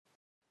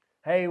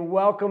Hey,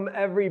 welcome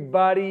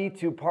everybody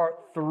to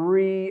part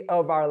 3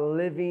 of our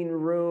living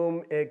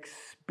room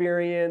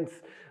experience.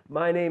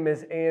 My name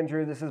is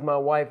Andrew. This is my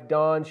wife,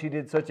 Dawn. She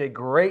did such a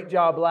great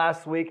job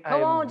last week.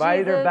 I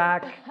invited her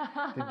back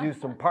to do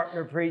some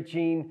partner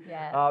preaching.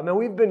 Yes. And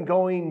we've been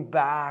going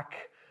back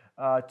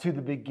to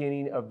the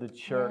beginning of the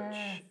church.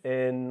 Yes.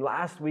 And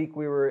last week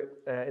we were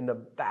in the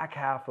back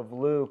half of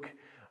Luke,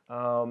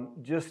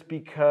 just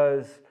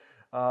because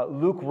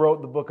Luke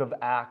wrote the book of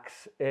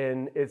Acts,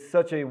 and it's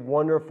such a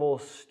wonderful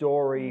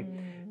story.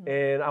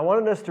 And I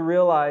wanted us to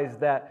realize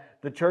that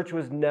the church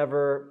was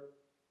never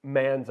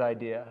man's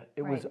idea.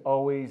 It was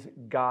always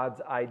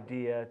God's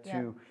idea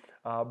to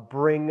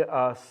bring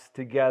us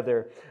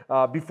together.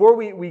 Before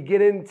we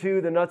get into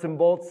the nuts and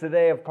bolts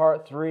today of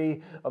part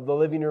 3 of the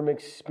Living Room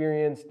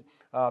Experience,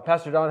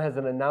 Pastor Don has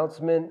an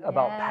announcement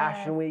about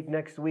Passion Week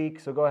next week.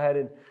 So go ahead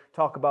and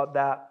talk about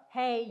that.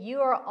 Hey,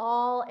 you are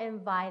all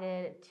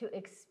invited to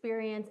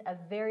experience a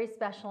very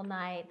special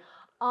night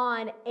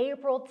on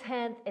April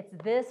 10th. It's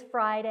this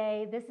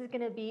Friday. This is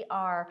going to be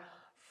our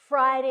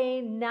Friday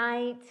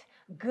night,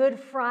 Good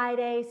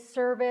Friday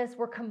service.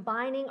 We're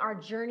combining our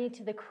journey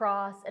to the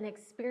cross, an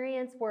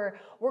experience where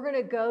we're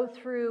going to go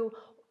through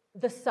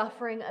the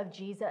suffering of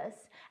Jesus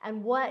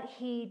and what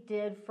he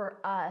did for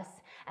us.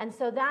 And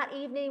so that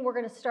evening, we're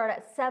going to start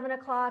at 7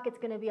 o'clock. It's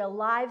going to be a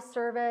live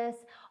service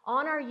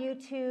on our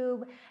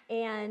YouTube,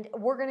 and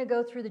we're going to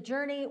go through the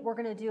journey. We're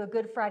going to do a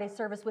Good Friday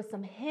service with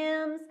some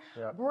hymns.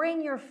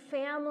 Bring your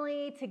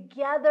family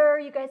together.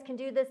 You guys can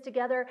do this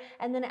together.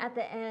 And then at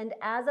the end,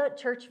 as a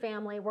church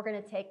family, we're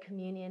going to take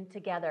communion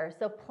together.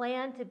 So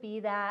plan to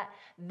be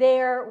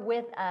there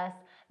with us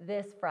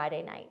this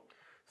Friday night.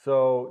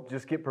 So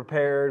just get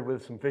prepared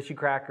with some fishy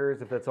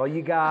crackers, if that's all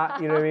you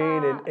got, you know what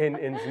I mean,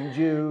 and some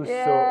juice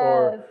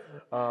or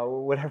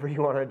whatever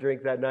you want to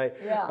drink that night.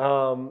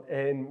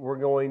 And we're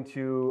going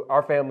to,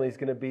 our family's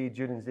going to be,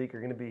 Jude and Zeke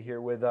are going to be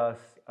here with us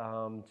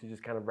to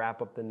just kind of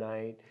wrap up the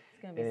night.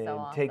 It's going to be so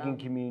awesome. Taking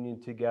communion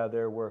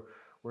together.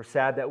 We're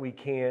sad that we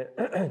can't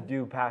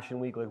do Passion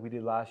Week like we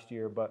did last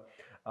year, but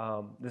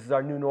this is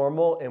our new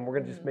normal, and we're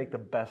going to just make the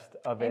best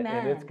of it.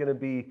 Amen. And it's going to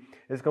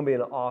be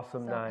an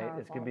awesome night. Powerful.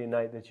 It's going to be a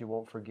night that you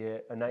won't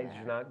forget, a night that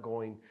you're not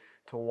going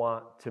to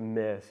want to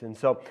miss. And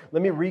so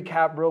let me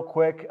recap real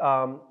quick.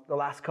 The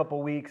last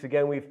couple weeks,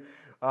 again, we've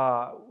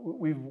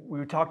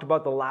talked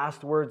about the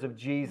last words of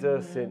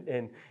Jesus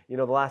and you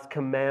know, the last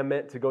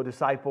commandment to go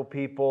disciple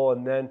people,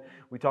 and then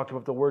we talked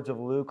about the words of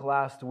Luke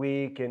last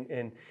week,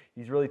 and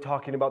he's really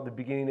talking about the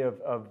beginning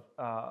of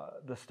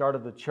the start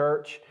of the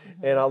church.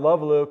 And I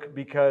love Luke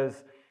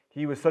because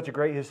he was such a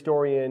great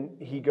historian.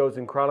 He goes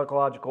in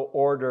chronological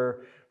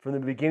order from the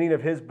beginning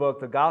of his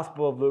book, the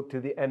Gospel of Luke, to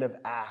the end of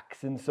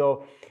Acts. And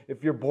so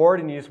if you're bored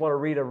and you just want to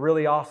read a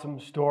really awesome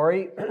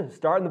story,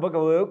 start in the book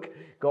of Luke,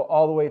 go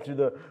all the way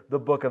through the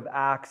book of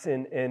Acts.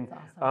 And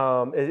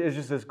awesome. It's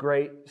just this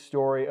great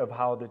story of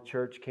how the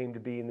church came to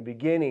be in the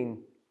beginning.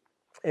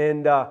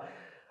 And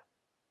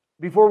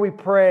before we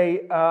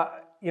pray,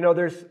 you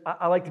know,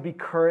 I like to be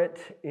current.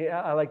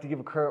 I like to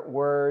give a current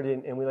word,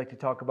 and we like to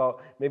talk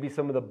about maybe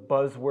some of the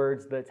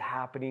buzzwords that's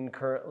happening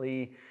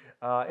currently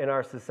in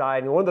our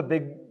society. And one of the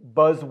big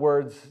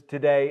buzzwords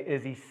today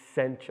is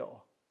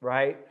essential,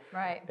 right?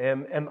 Right.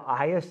 Am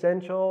I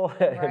essential?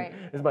 Right.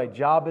 Is my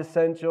job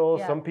essential?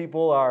 Yeah. Some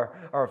people are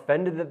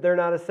offended that they're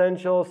not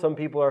essential. Some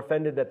people are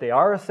offended that they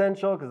are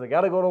essential because they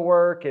got to go to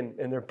work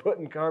and they're put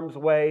in harm's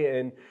way.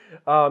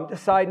 And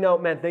side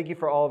note, man, thank you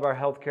for all of our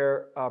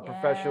healthcare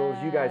professionals.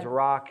 You guys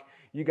rock.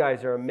 You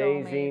guys are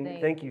amazing.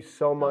 Thank you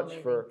so much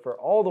for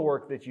all the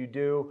work that you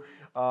do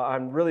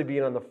on really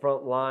being on the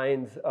front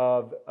lines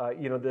of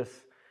you know, this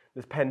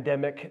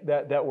pandemic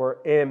that we're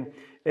in.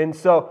 And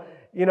so,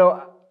 you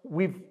know,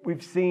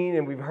 we've seen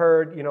and we've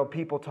heard, you know,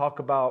 people talk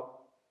about,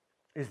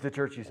 is the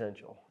church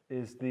essential?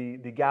 Is the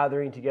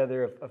gathering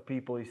together of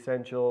people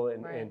essential?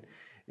 And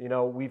you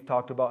know, we've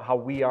talked about how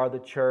we are the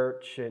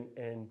church,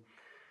 and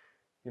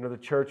you know, the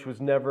church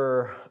was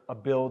never a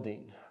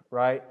building,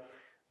 right?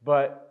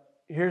 But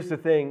here's the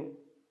thing,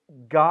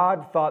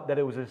 God thought that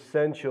it was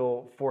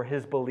essential for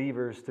his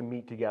believers to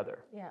meet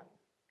together. Yeah.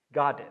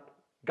 God did.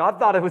 God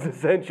thought it was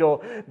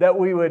essential that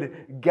we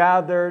would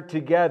gather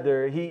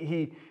together.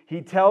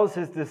 He tells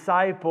his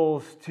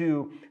disciples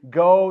to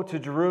go to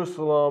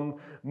Jerusalem,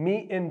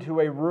 meet into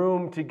a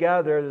room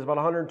together. There's about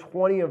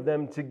 120 of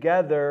them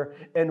together,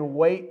 and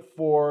wait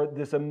for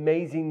this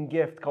amazing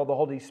gift called the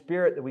Holy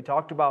Spirit that we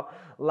talked about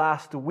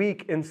last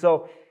week. And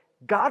so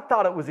God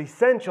thought it was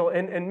essential,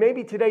 and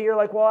maybe today you're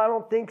like, well, I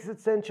don't think it's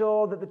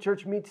essential that the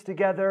church meets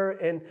together.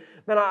 And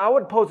man, I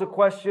would pose a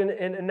question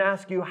and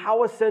ask you,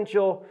 how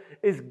essential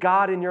is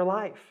God in your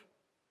life?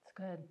 It's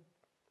good.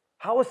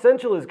 How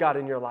essential is God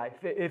in your life?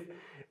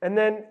 And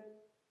then,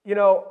 you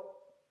know,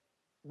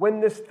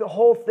 when the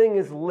whole thing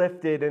is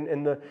lifted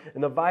and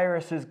the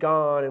virus is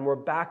gone and we're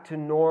back to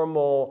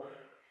normal,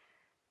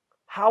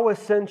 how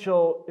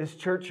essential is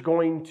church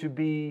going to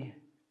be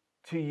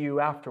to you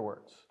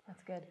afterwards?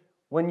 That's good.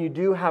 When you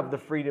do have the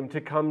freedom to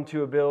come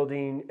to a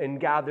building and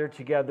gather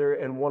together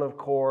in one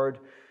accord,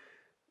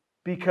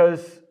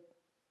 because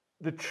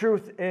the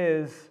truth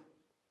is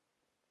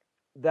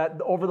that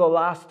over the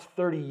last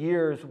 30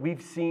 years,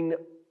 we've seen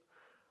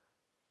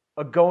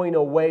a going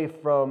away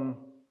from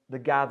the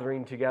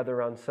gathering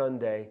together on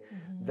Sunday,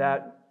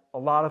 that a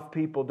lot of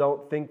people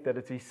don't think that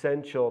it's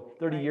essential.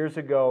 30 years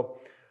ago,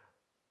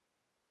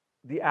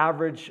 the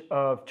average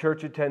of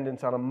church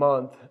attendance on a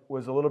month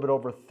was a little bit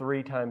over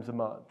 3 times a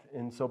month.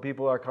 And so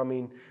people are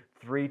coming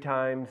 3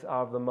 times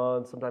out of the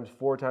month, sometimes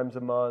 4 times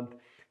a month.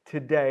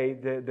 Today,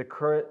 the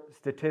current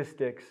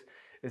statistics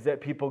is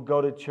that people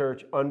go to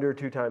church under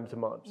 2 times a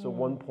month, so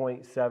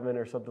 1.7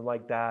 or something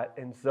like that.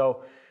 And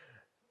so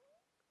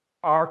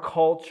our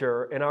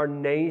culture and our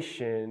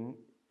nation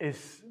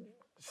is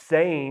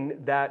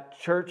saying that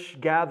church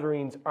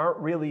gatherings aren't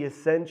really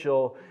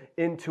essential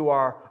into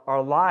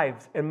our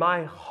lives. And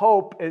my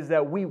hope is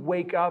that we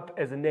wake up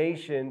as a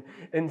nation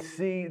and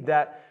see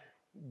that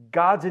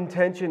God's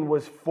intention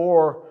was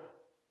for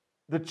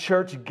the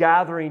church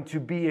gathering to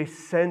be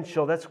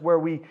essential. That's where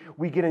we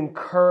get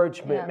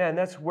encouragement. Man,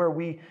 that's where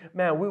we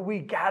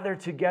gather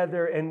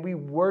together and we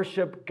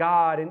worship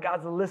God, and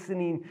God's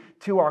listening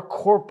to our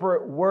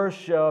corporate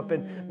worship.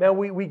 And man,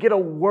 we get a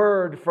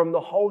word from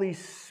the Holy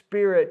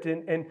Spirit.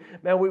 And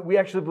man, we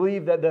actually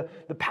believe that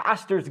the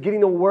pastor's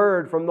getting a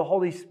word from the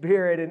Holy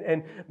Spirit.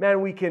 And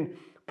man, we can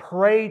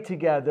pray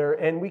together,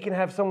 and we can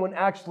have someone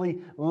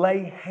actually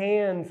lay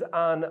hands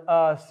on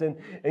us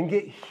and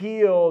get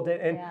healed.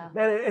 And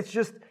man,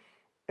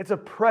 it's a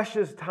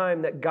precious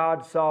time that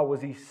God saw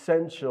was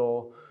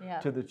essential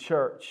to the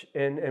church.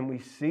 And we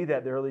see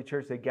that the early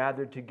church, they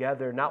gathered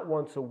together not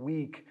once a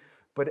week,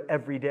 but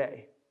every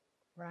day.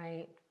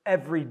 Right.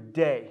 Every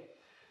day.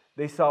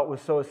 They saw it was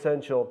so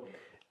essential.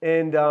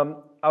 And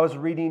I was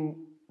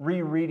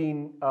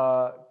rereading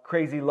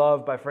Crazy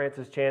Love by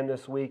Francis Chan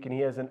this week, and he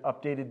has an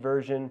updated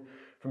version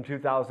from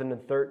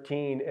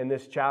 2013. In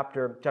this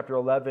chapter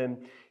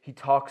 11, he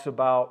talks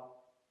about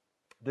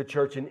the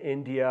church in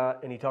India,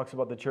 and he talks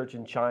about the church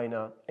in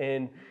China.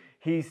 And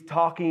he's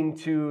talking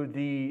to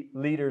the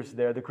leaders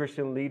there, the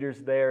Christian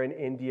leaders there in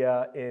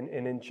India and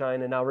in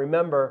China. Now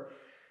remember,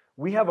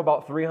 we have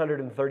about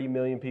 330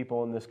 million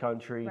people in this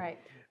country. Right.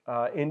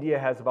 India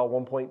has about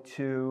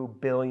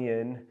 1.2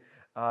 billion.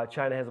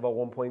 China has about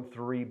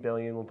 1.3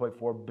 billion,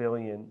 1.4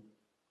 billion.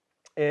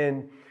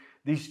 And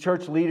these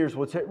church leaders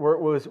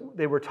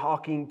they were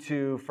talking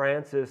to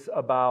Francis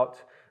about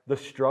the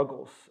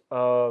struggles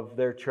of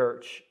their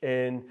church.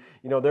 And,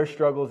 their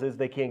struggles is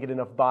they can't get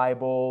enough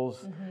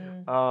Bibles,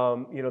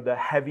 the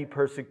heavy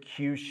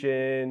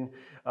persecution,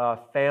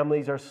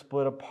 families are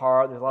split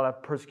apart. There's a lot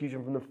of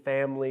persecution from the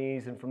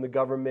families and from the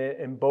government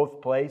in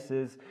both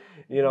places.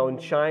 In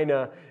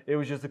China, it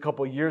was just a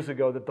couple of years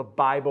ago that the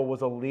Bible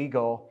was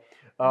illegal.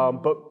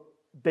 But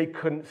they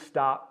couldn't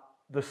stop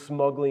the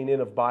smuggling in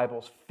of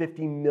Bibles.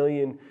 50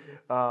 million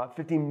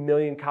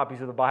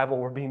copies of the Bible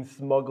were being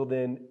smuggled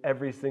in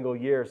every single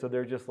year. So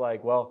they're just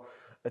like, well,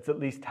 let's at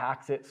least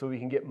tax it so we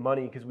can get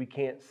money because we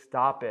can't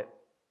stop it.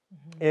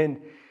 And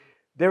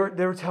they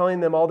were telling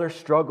them all their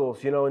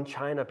struggles. In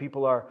China,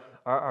 people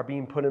are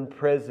being put in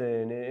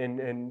prison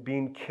and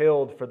being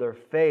killed for their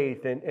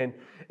faith.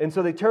 And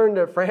so they turned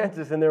to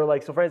Francis and they were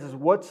like, so Francis,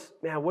 what's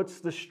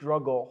the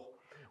struggle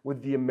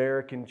with the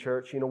American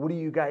church? What are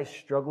you guys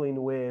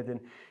struggling with? And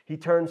he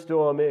turns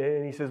to them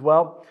and he says,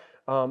 well,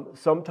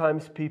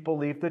 sometimes people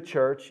leave the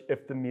church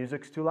if the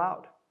music's too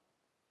loud.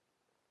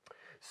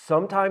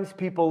 Sometimes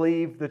people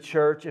leave the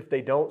church if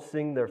they don't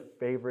sing their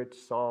favorite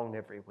song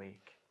every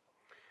week.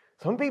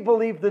 Some people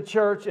leave the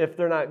church if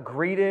they're not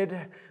greeted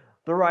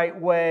the right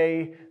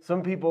way.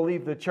 Some people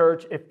leave the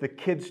church if the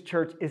kids'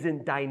 church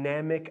isn't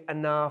dynamic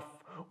enough,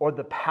 or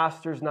the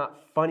pastor's not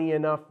funny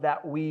enough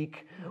that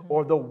week,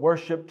 or the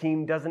worship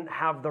team doesn't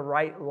have the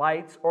right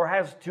lights or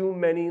has too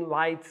many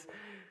lights.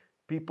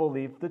 People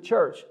leave the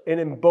church. And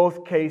in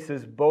both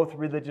cases, both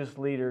religious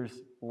leaders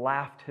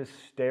laughed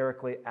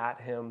hysterically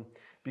at him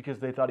because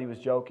they thought he was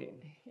joking.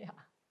 Yeah.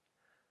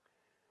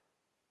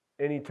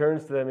 And he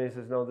turns to them and he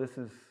says, no, this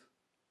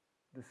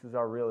is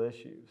our real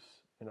issues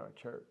in our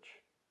church.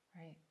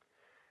 Right.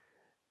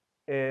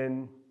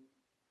 And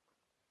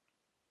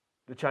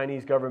the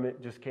Chinese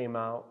government just came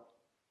out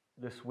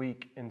this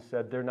week and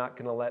said they're not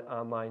going to let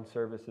online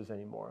services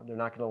anymore. They're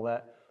not going to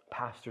let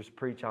pastors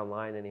preach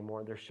online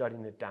anymore. They're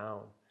shutting it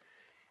down.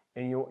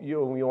 And you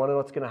want to know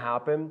what's going to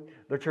happen?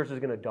 Their church is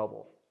going to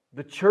double.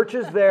 The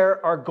churches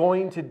there are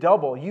going to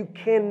double. You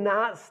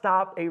cannot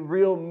stop a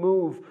real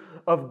move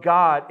of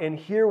God. And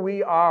here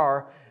we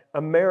are,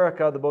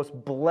 America, the most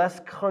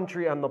blessed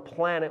country on the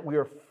planet. We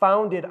are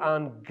founded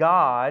on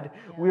God.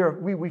 Yeah.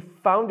 We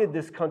founded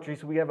this country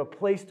so we have a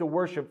place to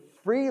worship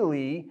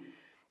freely.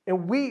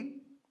 And we're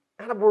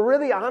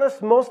really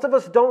honest, most of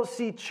us don't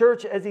see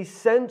church as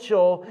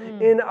essential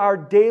in our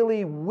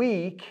daily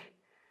week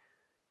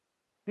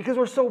because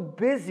we're so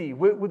busy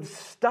with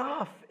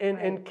stuff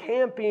and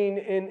camping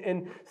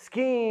and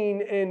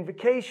skiing and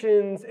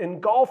vacations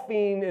and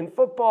golfing and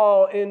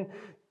football. And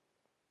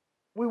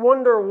we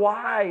wonder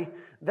why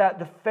that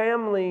the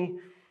family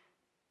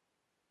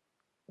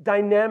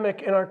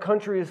dynamic in our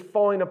country is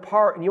falling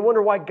apart, and you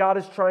wonder why God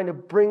is trying to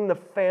bring the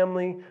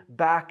family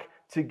back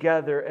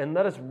together. And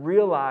let us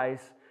realize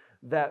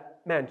that,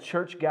 man,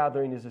 church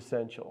gathering is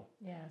essential.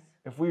 Yes.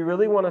 If we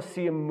really want to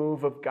see a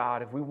move of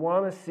God, if we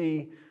want to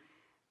see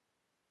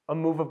a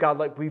move of God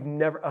like we've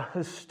never, a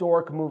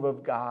historic move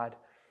of God,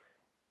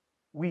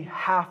 we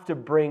have to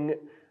bring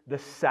the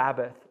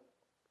Sabbath.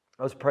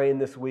 I was praying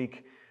this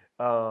week,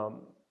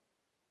 and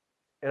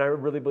I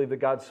really believe that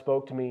God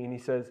spoke to me, and He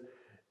says,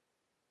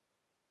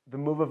 the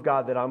move of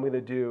God that I'm going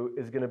to do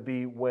is going to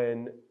be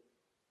when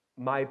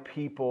my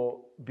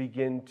people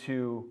begin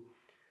to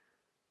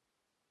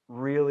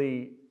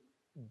really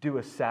do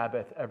a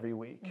Sabbath every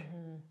week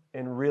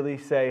and really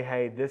say,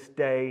 hey, this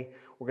day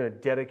we're going to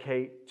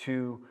dedicate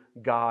to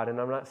God. And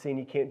I'm not saying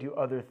you can't do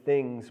other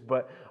things,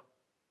 but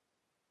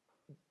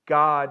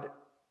God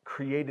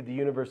created the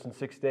universe in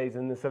 6 days,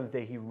 and the seventh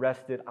day He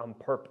rested on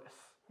purpose.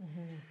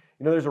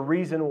 You know, there's a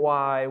reason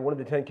why one of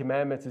the 10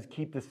 Commandments is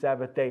keep the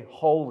Sabbath day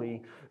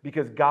holy,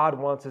 because God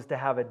wants us to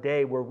have a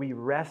day where we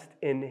rest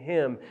in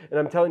Him. And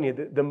I'm telling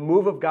you, the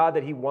move of God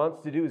that He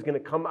wants to do is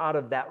going to come out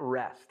of that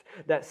rest,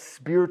 that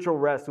spiritual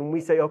rest. When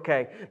we say,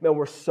 okay, man,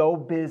 we're so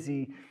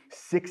busy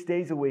 6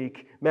 days a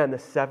week, man, the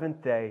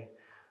seventh day,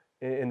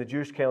 in the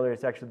Jewish calendar,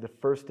 it's actually the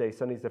first day.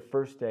 Sunday's the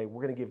first day.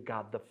 We're going to give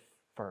God the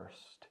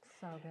first.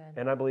 So good.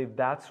 And I believe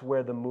that's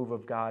where the move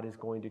of God is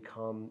going to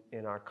come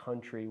in our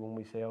country when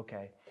we say,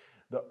 okay,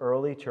 the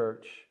early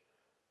church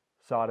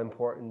saw it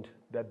important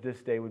that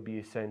this day would be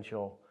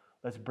essential.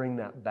 Let's bring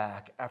that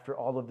back. After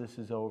all of this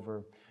is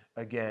over,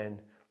 again,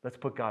 let's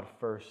put God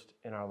first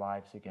in our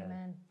lives again.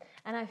 Amen.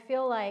 And I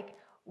feel like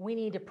we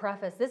need to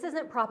preface, this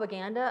isn't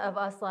propaganda of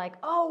us like,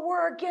 oh,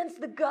 we're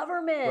against the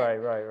government.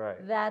 Right.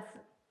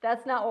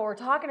 That's not what we're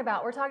talking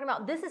about. We're talking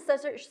about this is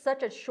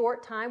such a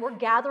short time. We're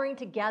gathering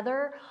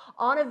together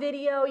on a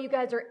video. You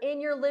guys are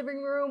in your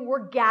living room.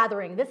 We're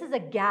gathering. This is a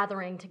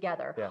gathering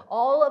together. Yeah.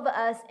 All of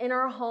us in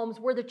our homes,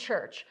 we're the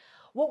church.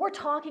 What we're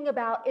talking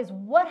about is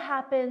what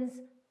happens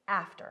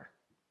after.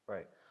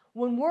 Right.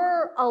 When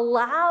we're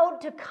allowed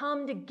to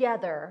come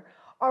together,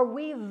 are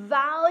we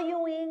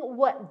valuing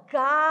what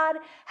God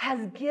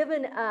has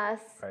given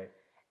us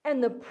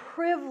and the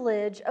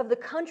privilege of the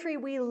country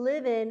we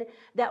live in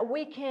that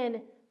we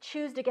can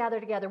choose to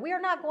gather together? We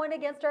are not going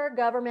against our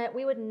government.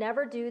 We would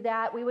never do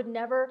that. We would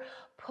never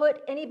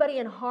put anybody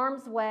in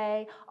harm's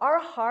way. Our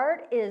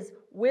heart is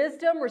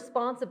wisdom,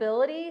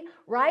 responsibility,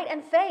 right?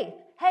 And faith.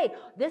 Hey,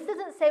 this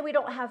doesn't say we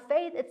don't have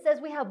faith. It says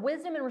we have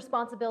wisdom and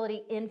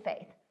responsibility in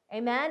faith.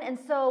 Amen? And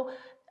so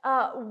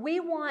we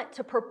want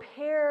to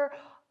prepare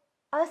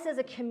us as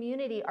a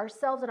community,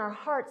 ourselves and our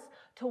hearts,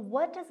 to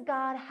what does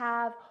God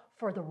have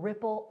for the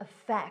ripple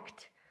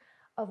effect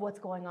of what's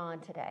going on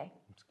today.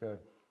 That's good.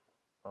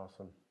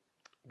 Awesome.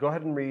 Go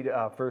ahead and read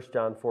 1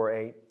 John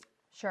 4:8.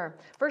 Sure.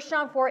 1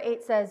 John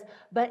 4:8 says,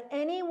 but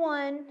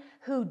anyone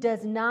who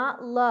does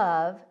not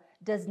love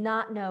does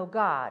not know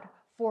God,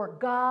 for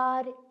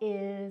God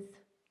is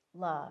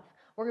love.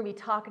 We're going to be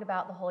talking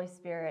about the Holy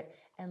Spirit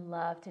and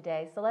love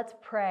today. So let's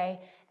pray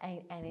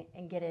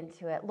and get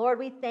into it. Lord,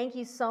 we thank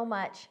you so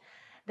much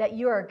that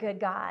you are a good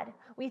God.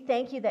 We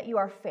thank you that you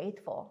are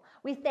faithful.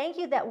 We thank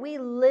you that we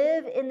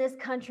live in this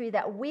country,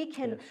 that we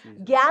can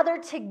gather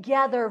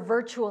together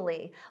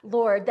virtually,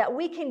 Lord, that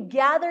we can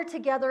gather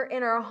together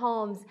in our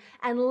homes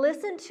and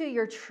listen to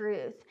your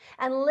truth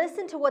and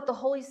listen to what the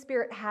Holy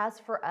Spirit has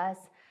for us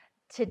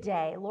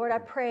today. Lord, I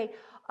pray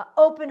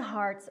open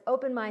hearts,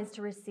 open minds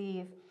to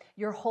receive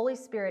your Holy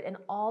Spirit and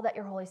all that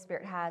your Holy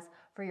Spirit has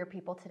for your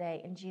people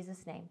today. In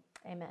Jesus' name,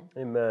 amen.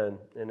 Amen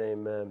and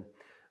amen.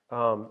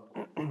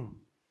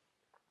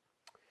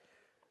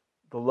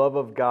 The love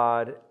of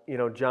God, you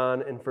know,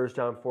 John in 1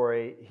 John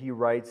 4:8, he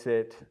writes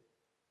it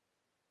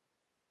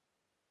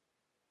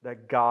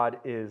that God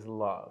is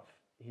love.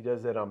 He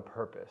does it on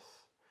purpose.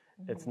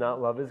 It's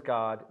not love is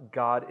God.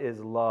 God is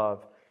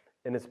love.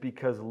 And it's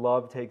because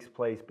love takes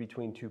place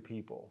between two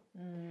people.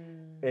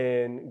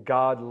 And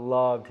God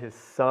loved His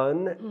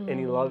Son, and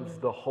He loves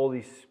the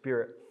Holy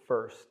Spirit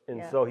first.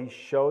 And so He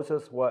shows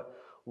us what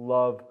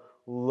love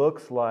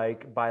looks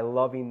like by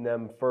loving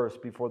them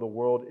first. Before the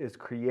world is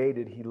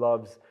created, He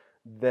loves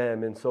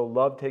them. And so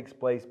love takes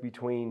place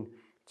between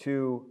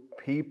two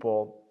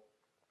people.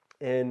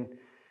 And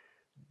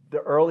the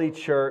early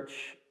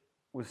church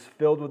was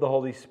filled with the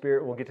Holy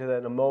Spirit. We'll get to that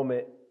in a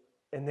moment.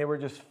 And they were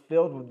just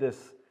filled with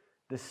this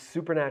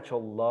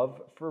supernatural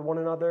love for one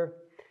another.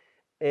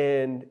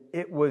 And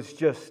it was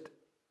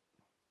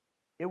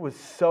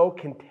so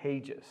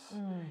contagious.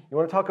 You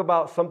want to talk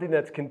about something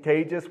that's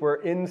contagious?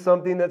 We're in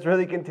something that's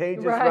really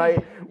contagious,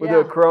 right? With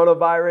the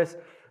coronavirus.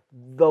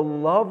 The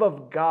love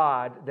of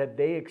God that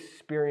they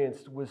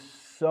experienced was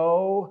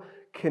so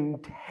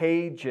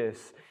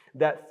contagious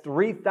that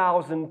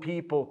 3,000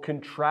 people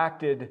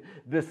contracted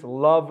this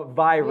love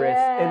virus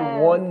in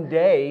one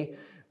day,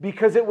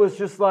 because it was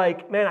just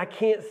like, man, I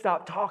can't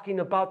stop talking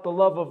about the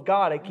love of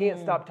God. I can't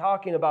stop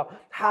talking about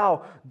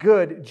how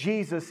good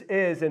Jesus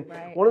is. And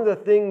one of the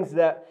things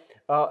that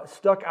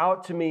stuck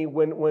out to me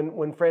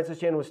when Francis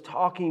Chan was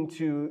talking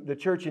to the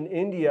church in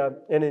India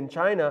and in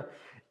China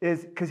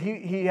is because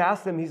he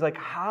asked them, he's like,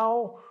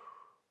 how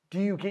do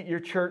you get your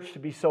church to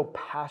be so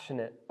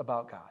passionate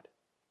about God?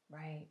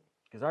 Right.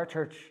 Because our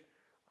church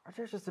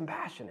is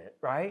impassionate,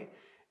 right?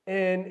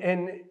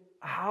 And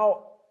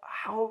how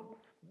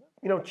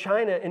in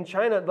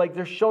China, like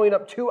they're showing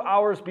up 2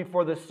 hours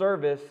before the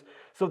service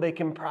so they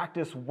can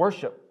practice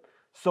worship.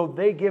 So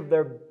they give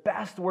their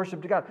best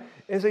worship to God.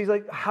 And so he's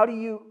like, how do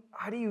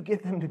you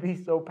get them to be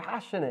so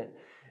passionate?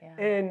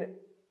 Yeah. And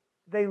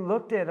they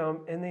looked at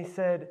him and they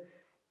said,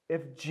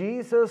 if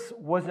Jesus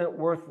wasn't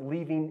worth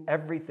leaving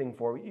everything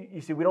for,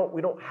 you see, we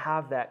don't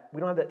have that.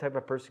 We don't have that type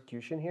of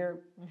persecution here.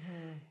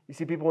 Mm-hmm. You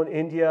see people in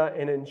India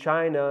and in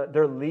China,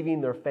 they're leaving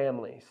their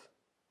families.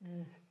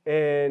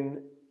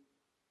 And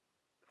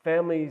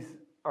families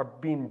are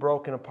being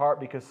broken apart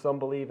because some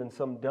believe and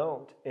some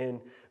don't. And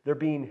they're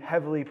being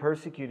heavily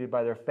persecuted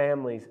by their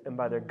families and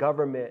by their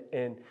government.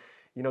 And,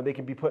 they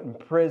can be put in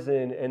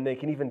prison and they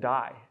can even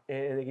die.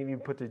 And they can even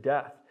put to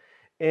death.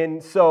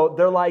 And so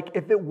they're like,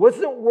 if it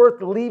wasn't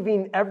worth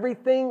leaving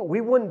everything,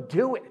 we wouldn't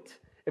do it.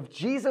 If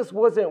Jesus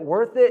wasn't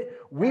worth it,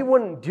 we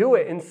wouldn't do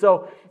it. And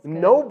so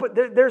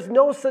there's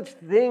no such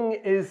thing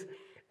as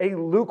a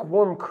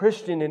lukewarm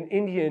Christian in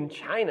India and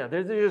China.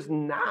 There's just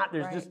not.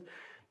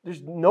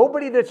 There's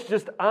nobody that's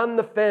just on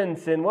the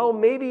fence and, well,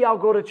 maybe I'll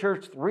go to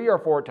church 3 or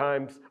 4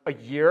 times a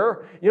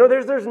year.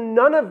 There's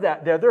none of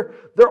that there.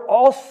 They're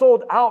all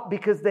sold out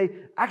because they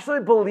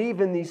actually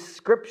believe in these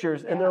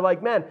scriptures. And they're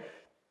like, man,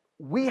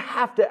 we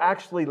have to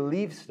actually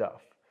leave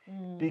stuff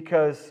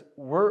because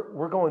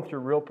we're going through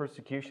real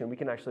persecution. We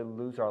can actually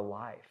lose our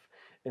life.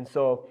 And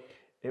so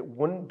it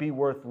wouldn't be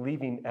worth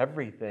leaving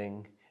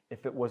everything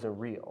if it wasn't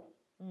real.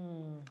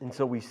 And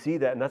so we see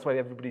that, and that's why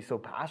everybody's so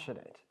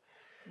passionate.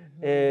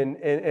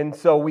 And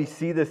so we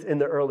see this in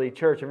the early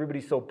church.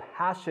 Everybody's so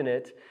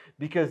passionate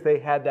because they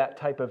had that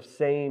type of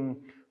same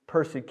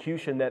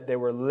persecution that they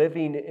were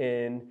living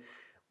in.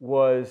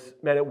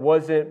 It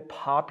wasn't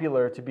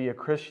popular to be a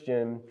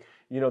Christian.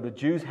 The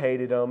Jews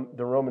hated them,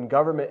 the Roman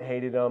government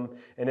hated them,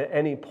 and at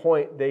any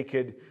point they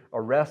could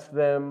arrest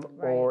them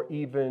or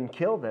even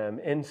kill them.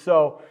 And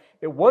so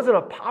it wasn't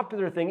a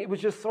popular thing. It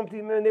was just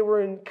something, man, they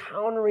were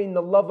encountering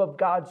the love of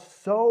God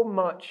so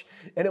much,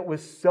 and it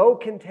was so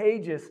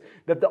contagious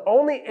that the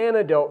only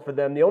antidote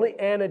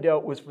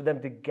was for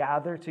them to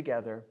gather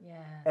together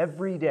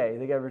every day.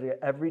 They gathered together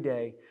every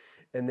day,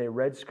 and they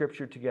read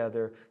Scripture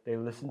together. They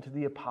listened to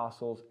the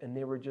apostles, and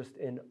they were just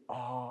in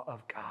awe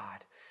of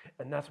God.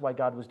 And that's why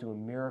God was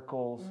doing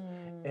miracles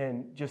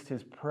and just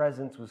His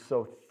presence was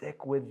so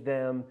thick with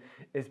them,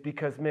 is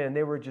because, man,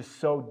 they were just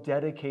so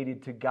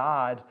dedicated to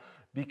God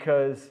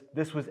because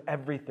this was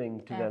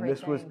everything to them.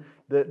 This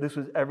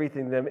was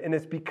everything to them. And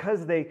it's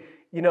because they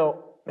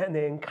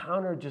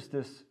encountered just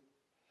this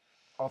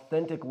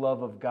authentic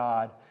love of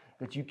God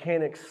that you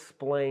can't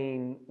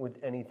explain with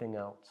anything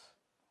else.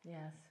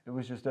 Yes. It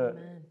was just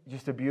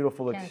a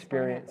beautiful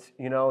experience,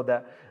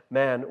 that,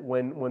 man,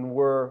 when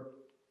we're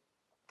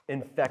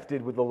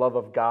infected with the love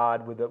of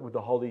God, with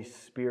the Holy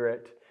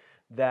Spirit,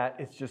 that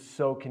it's just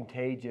so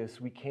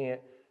contagious. We can't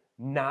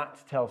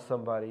not tell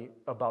somebody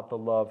about the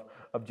love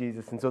of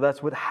Jesus. And so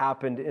that's what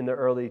happened in the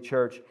early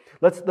church.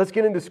 Let's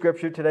get into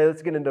Scripture today.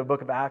 Let's get into the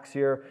book of Acts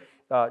here,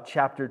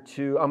 chapter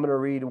 2. I'm going to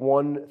read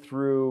 1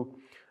 through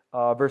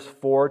verse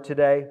 4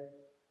 today.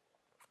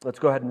 Let's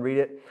go ahead and read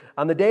it.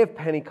 On the day of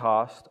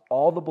Pentecost,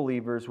 all the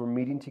believers were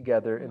meeting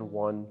together in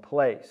one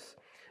place.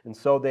 And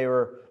so they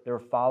were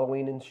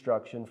following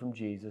instruction from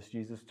Jesus.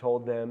 Jesus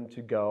told them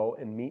to go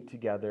and meet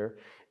together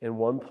in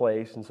one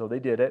place, and so they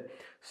did it.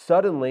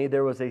 Suddenly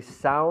there was a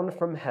sound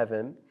from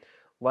heaven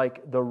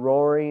like the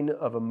roaring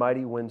of a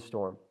mighty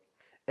windstorm,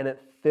 and it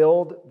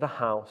filled the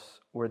house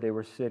where they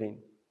were sitting.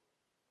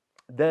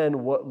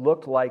 Then what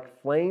looked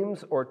like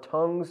flames or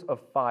tongues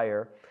of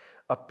fire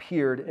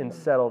appeared and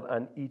settled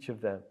on each of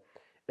them.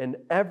 And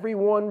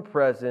everyone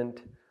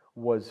present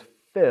was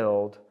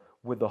filled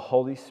with the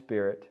Holy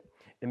Spirit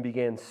and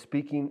began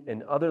speaking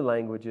in other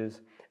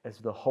languages as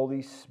the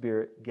Holy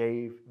Spirit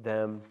gave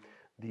them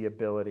the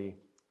ability.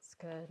 It's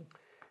good.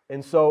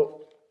 And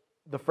so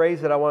the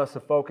phrase that I want us to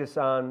focus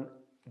on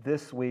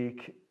this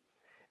week,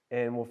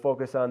 and we'll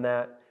focus on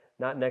that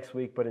not next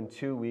week, but in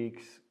 2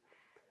 weeks,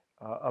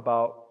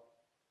 about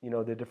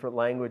the different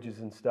languages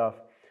and stuff.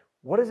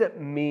 What does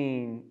it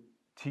mean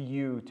to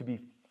you to be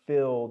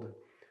filled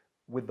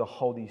with the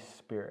Holy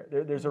Spirit?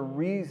 There's a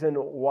reason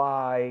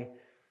why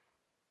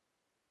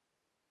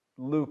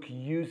Luke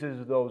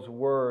uses those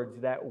words,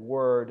 that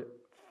word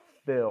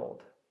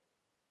filled.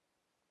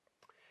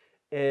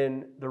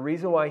 And the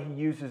reason why he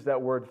uses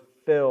that word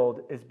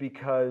filled is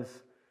because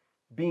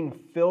being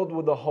filled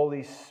with the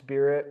Holy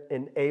Spirit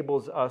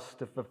enables us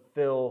to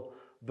fulfill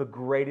the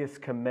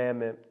greatest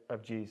commandment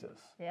of Jesus.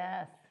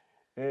 Yes.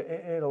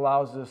 It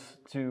allows us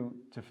to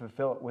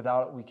fulfill it.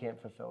 Without it, we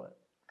can't fulfill it.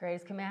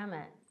 Greatest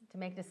commandment, to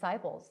make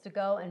disciples, to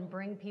go and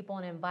bring people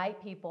and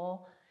invite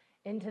people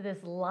into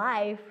this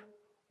life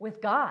with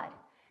God.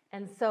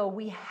 And so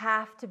we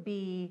have to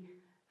be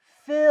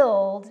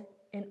filled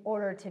in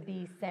order to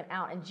be sent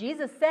out. And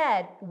Jesus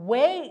said,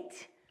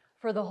 wait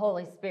for the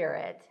Holy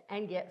Spirit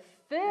and get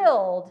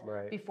filled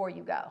before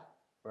you go.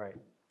 Right.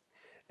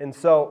 And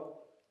so,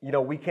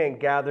 we can't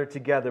gather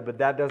together, but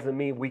that doesn't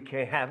mean we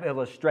can't have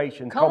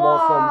illustrations. Come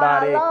on,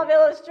 somebody. I love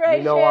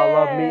illustrations. I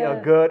love me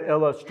a good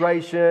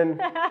illustration.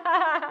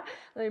 Let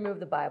me move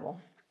the Bible.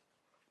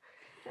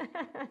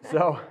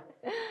 So,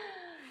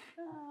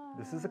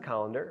 this is a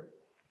calendar,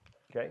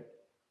 okay?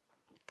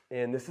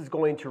 And this is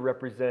going to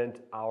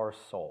represent our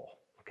soul,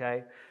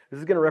 okay? This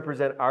is going to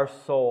represent our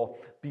soul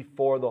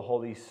before the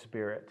Holy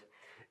Spirit.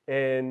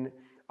 And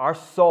our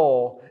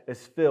soul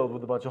is filled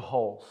with a bunch of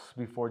holes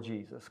before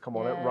Jesus. Come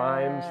on, It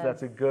rhymes.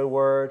 That's a good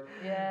word.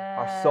 Yes.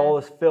 Our soul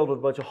is filled with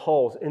a bunch of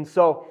holes. And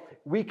so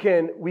we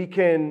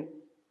can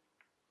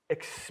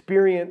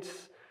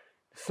experience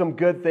some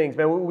good things.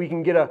 Man, we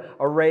can get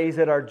a raise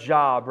at our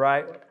job,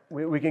 right?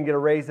 We can get a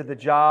raise at the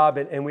job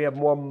and we have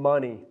more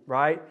money,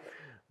 right?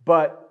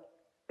 But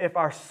if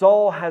our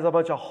soul has a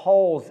bunch of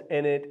holes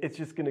in it, it's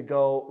just going to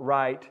go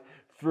right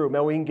through.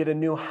 Man, we can get a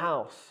new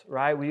house,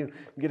 right? We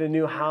get a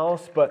new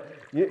house, but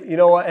you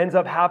know what ends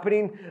up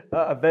happening?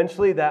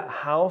 Eventually that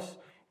house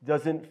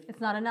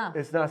it's not enough.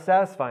 It's not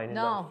satisfying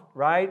enough,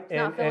 right? It's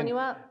not filling you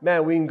up.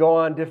 Man, we can go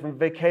on different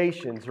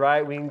vacations,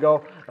 right? We can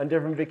go on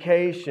different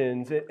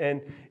vacations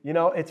and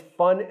it's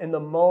fun in the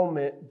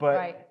moment,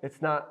 but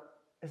it's not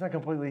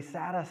completely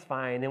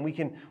satisfying, and we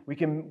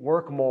can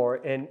work more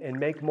and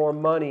make more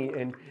money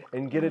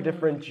and get a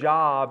different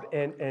job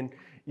and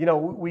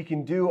we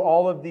can do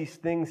all of these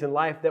things in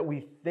life that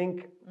we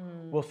think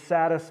will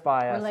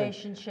satisfy us.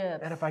 Relationships.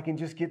 And if I can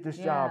just get this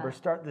job or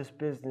start this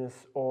business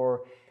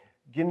or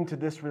get into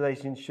this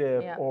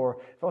relationship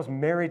or if I was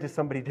married to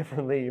somebody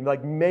differently,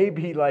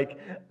 maybe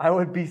I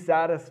would be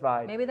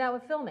satisfied. Maybe that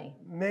would fill me.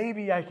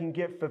 Maybe I can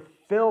get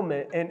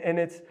fulfillment and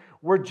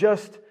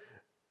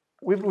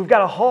we've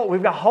got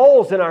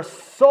holes in our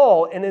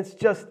soul and it's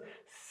just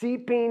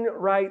seeping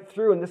right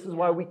through, and this is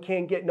why we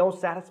can't get no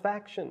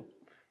satisfaction.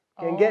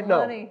 We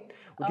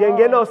can't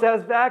get no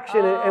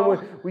satisfaction and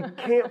we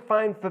can't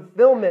find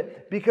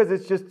fulfillment because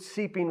it's just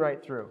seeping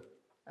right through.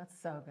 That's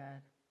so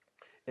good.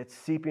 It's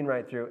seeping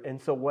right through.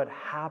 And so what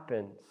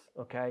happens,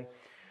 okay,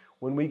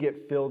 when we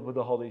get filled with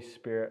the Holy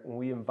Spirit, when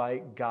we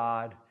invite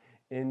God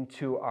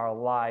into our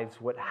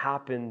lives, what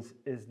happens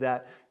is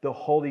that the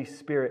Holy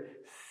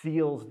Spirit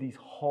seals these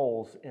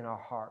holes in our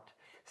heart,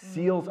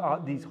 seals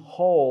these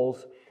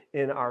holes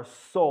in our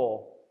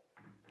soul.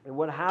 And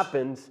what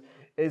happens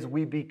is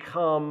we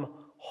become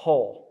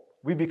whole.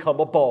 We become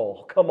a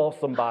bowl. Come on,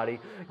 somebody.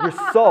 Your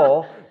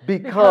soul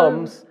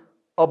becomes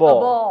a bowl.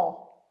 A bowl.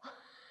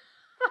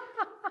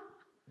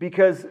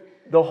 Because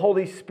the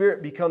Holy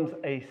Spirit becomes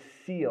a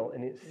seal,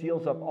 and it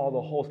seals up all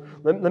the holes.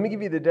 Let me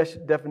give you the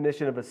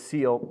definition of a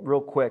seal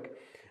real quick.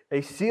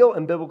 A seal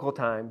in biblical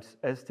times,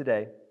 as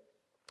today,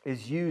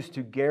 is used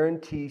to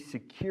guarantee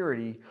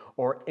security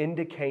or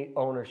indicate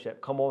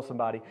ownership. Come on,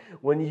 somebody.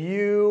 When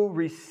you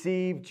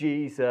receive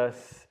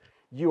Jesus,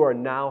 you are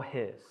now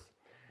His.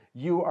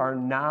 You are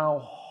now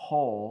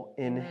whole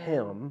in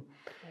Him.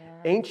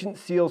 Ancient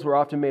seals were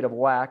often made of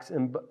wax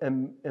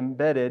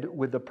embedded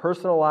with the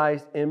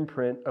personalized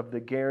imprint of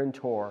the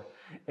guarantor.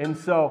 And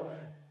so,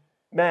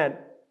 man,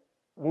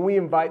 when we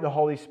invite the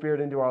Holy Spirit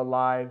into our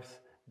lives,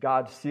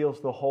 God seals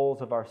the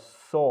holes of our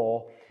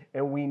soul,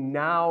 and we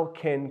now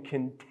can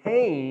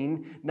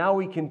contain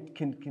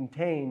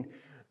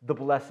the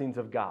blessings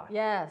of God.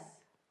 Yes.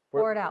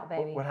 Pour it out,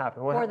 baby. What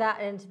happened? Pour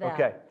that into that.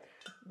 Okay.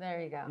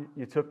 There you go.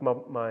 You took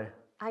my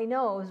I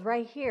know, it was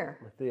right here.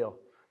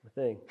 my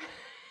thing.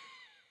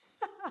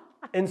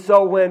 And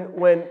so when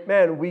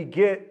we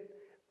get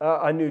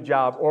a new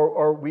job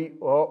or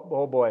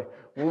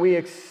when we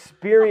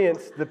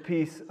experience the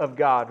peace of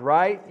God,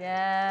 right?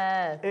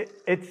 Yes.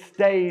 It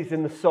stays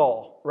in the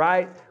soul,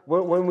 right?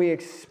 When we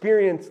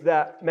experience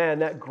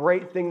that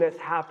great thing that's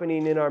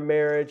happening in our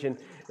marriage and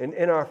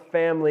in our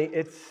family,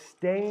 it's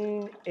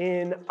staying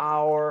in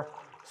our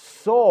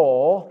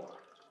soul.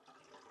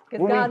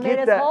 Because God made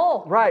us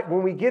whole. Right.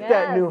 When we get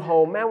that new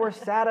home, man, we're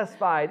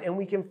satisfied and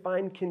we can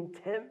find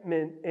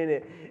contentment in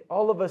it.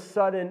 All of a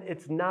sudden,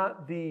 it's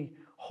not the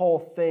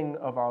whole thing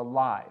of our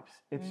lives.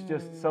 It's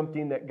just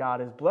something that God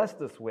has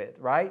blessed us with,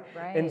 right?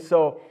 And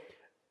so,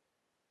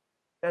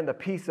 and the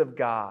peace of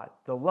God,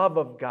 the love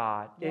of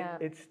God,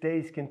 it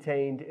stays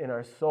contained in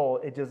our soul.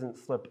 It doesn't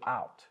slip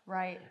out.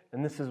 Right.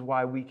 And this is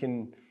why we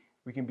can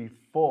be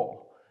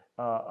full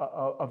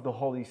of the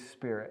Holy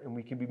Spirit and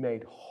we can be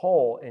made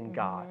whole in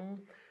God.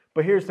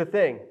 But here's the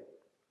thing.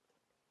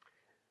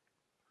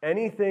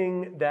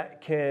 Anything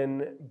that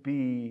can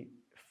be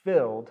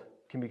filled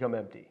can become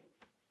empty.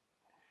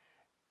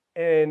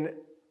 And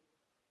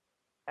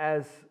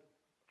as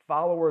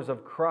followers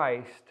of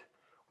Christ,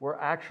 we're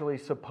actually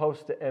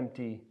supposed to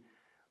empty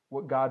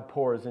what God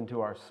pours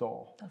into our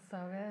soul. That's so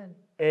good.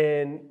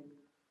 And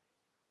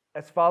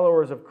as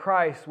followers of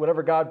Christ,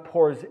 whatever God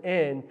pours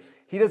in,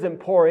 He doesn't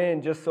pour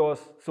in just so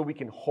we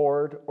can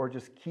hoard or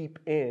just keep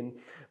in,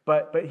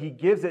 But he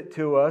gives it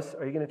to us.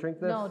 Are you going to drink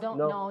this? No,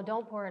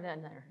 don't pour it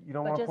in there. You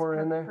don't But want to just pour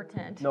it in there?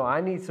 Pretend. No, I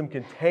need some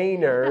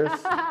containers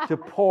to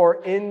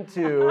pour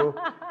into.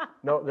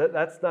 No,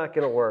 that's not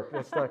going to work.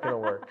 That's not going to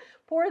work.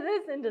 Pour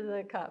this into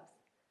the cups.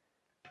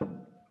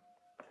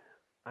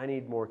 I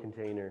need more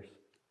containers.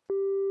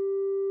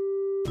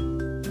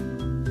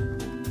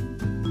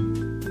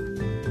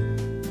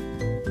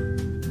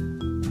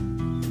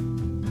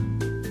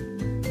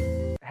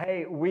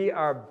 Hey, we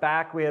are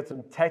back. We had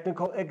some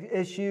technical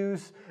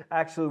issues.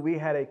 Actually, we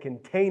had a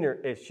container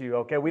issue,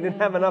 okay? We didn't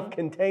have enough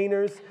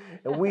containers,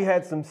 and we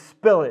had some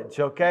spillage,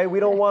 okay? We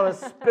don't want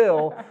to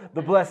spill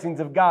the blessings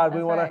of God.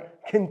 We want to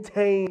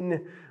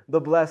contain the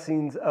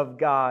blessings of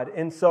God.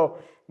 And so,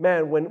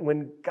 man,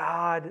 when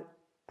God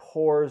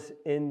pours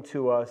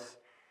into us,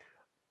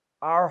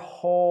 our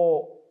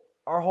whole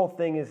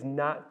thing is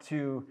not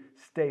to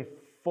stay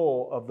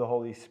full of the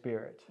Holy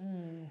Spirit.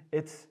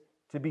 It's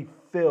to be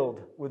filled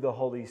with the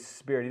Holy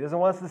Spirit. He doesn't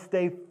want us to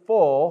stay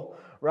full,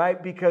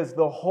 right? Because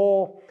the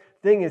whole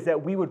thing is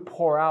that we would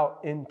pour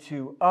out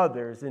into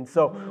others. And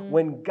so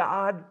when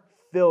God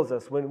fills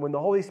us, when the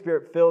Holy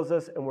Spirit fills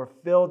us and we're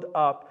filled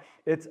up,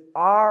 it's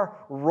our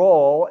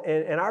role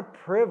and our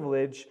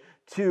privilege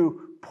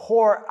to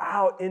pour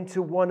out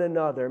into one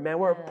another. Man,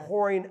 we're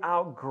pouring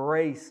out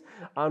grace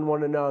on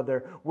one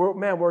another.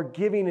 We're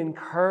giving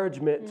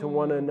encouragement to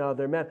one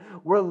another. Man,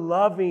 we're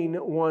loving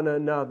one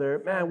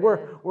another. Man,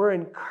 we're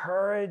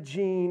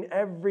encouraging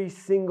every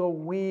single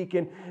week.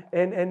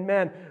 And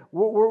man,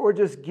 we're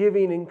just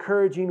giving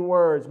encouraging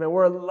words. Man,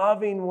 we're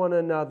loving one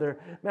another.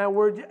 Man,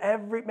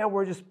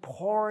 we're just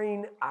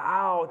pouring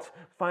out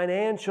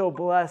financial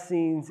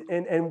blessings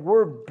and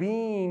we're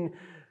being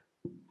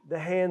the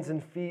hands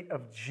and feet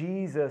of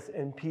Jesus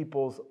in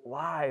people's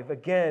lives.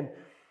 Again,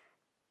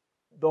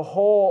 the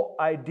whole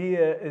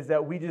idea is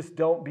that we just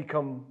don't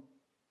become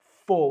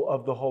full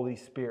of the Holy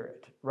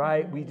Spirit,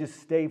 right? We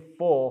just stay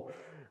full,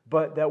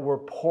 but that we're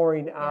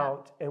pouring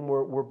out and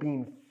we're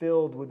being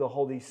filled with the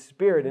Holy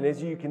Spirit. And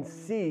as you can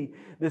see,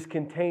 this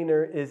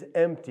container is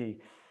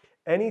empty.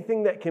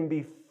 Anything that can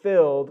be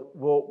filled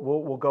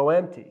will go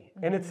empty.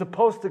 And it's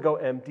supposed to go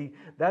empty.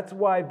 That's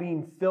why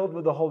being filled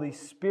with the Holy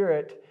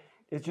Spirit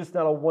is just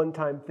not a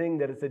one-time thing,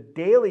 that it's a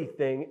daily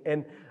thing.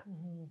 And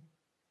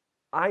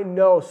I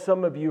know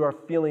some of you are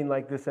feeling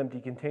like this empty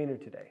container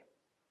today.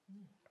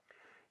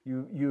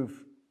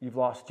 You've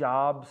lost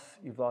jobs,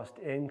 you've lost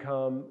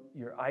income,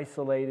 you're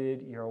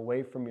isolated, you're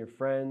away from your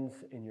friends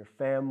and your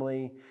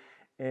family,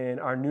 and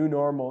our new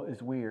normal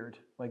is weird.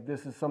 Like,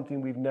 this is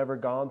something we've never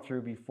gone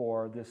through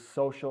before, this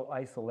social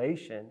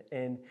isolation.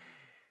 And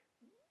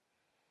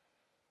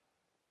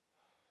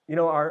you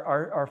know,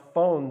 our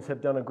phones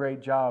have done a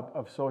great job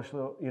of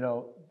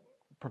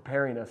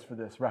preparing us for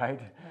this, right?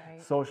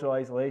 Social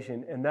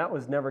isolation. And that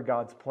was never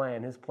God's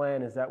plan. His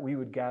plan is that we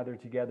would gather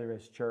together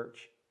as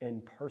church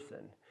in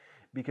person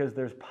because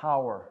there's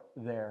power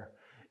there.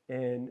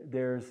 And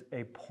there's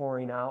a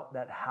pouring out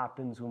that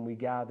happens when we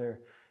gather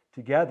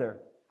together.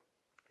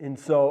 And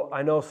so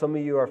I know some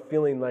of you are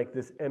feeling like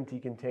this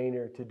empty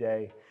container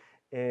today.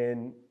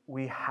 And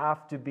we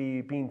have to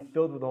be being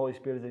filled with the Holy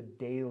Spirit as a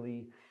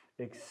daily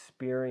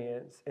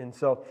experience. And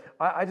so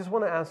I just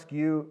want to ask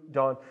you,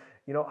 Dawn,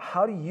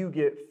 how do you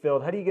get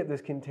filled? How do you get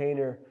this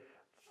container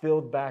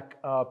filled back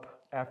up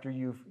after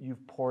you've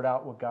poured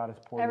out what God has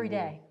poured Every into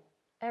you? day.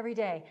 Every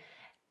day.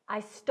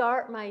 I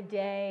start my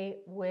day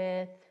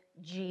with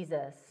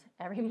Jesus.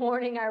 Every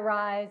morning I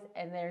rise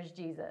and there's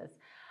Jesus.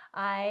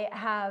 I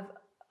have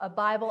a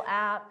Bible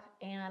app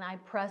and I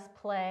press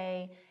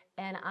play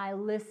and I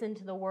listen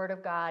to the Word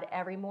of God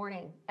every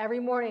morning. Every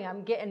morning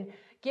I'm getting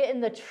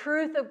the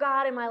truth of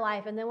God in my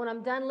life. And then when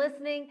I'm done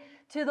listening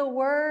to the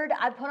Word,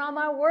 I put on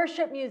my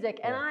worship music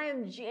and I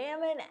am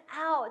jamming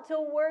out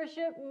to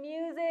worship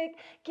music,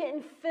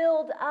 getting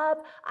filled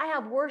up. I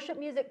have worship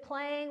music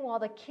playing while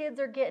the kids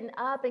are getting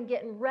up and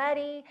getting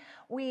ready.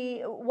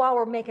 While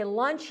we're making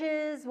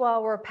lunches,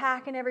 while we're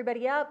packing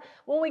everybody up.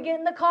 When we get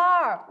in the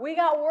car, we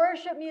got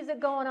worship music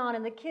going on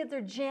and the kids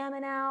are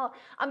jamming out.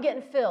 I'm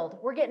getting filled.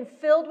 We're getting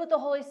filled with the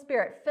Holy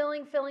Spirit,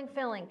 filling.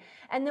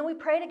 And then we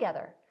pray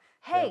together.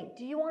 Hey,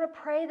 do you want to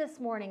pray this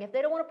morning? If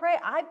they don't want to pray,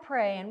 I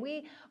pray. And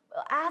we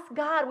ask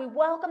God, we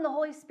welcome the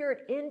Holy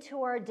Spirit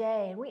into our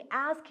day. And we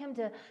ask Him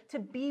to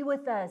be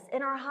with us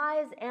in our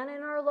highs and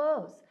in our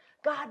lows.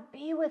 God,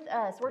 be with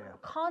us. We're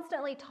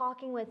constantly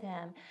talking with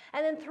Him.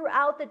 And then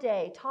throughout the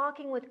day,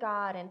 talking with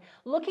God and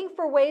looking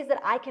for ways that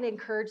I can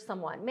encourage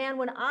someone. Man,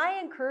 when I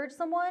encourage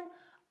someone,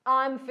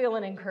 I'm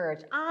feeling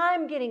encouraged.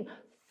 I'm getting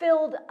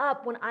filled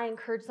up when I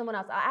encourage someone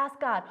else. I ask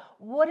God,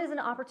 what is an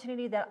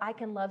opportunity that I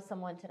can love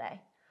someone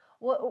today?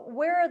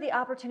 Where are the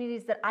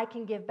opportunities that I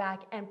can give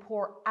back and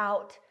pour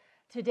out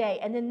today?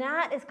 And then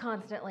that is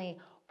constantly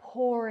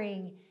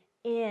pouring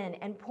in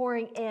and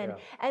pouring in. Yeah.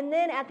 And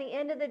then at the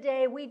end of the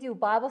day, we do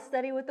Bible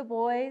study with the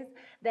boys.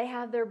 They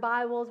have their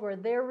Bibles where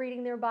they're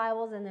reading their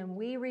Bibles, and then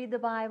we read the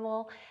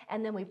Bible,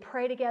 and then we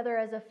pray together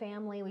as a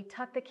family. We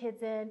tuck the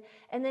kids in.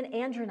 And then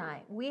Andrew and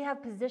I, we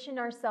have positioned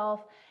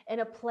ourselves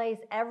in a place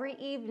every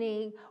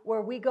evening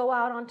where we go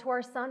out onto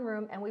our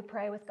sunroom and we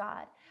pray with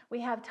God. We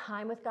have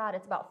time with God.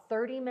 It's about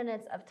 30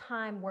 minutes of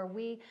time where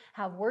we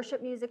have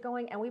worship music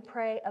going and we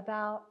pray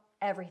about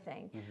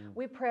everything.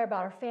 We pray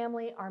about our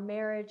family, our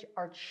marriage,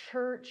 our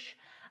church,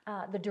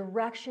 the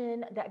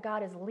direction that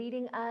God is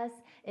leading us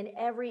in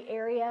every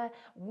area.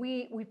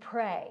 We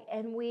pray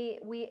and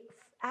we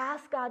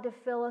ask God to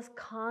fill us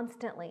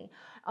constantly.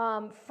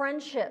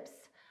 Friendships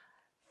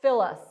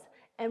fill us.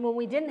 And when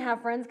we didn't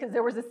have friends, because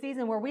there was a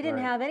season where we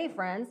didn't have any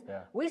friends,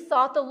 we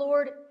sought the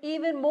Lord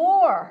even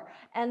more.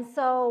 And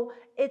so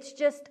it's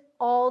just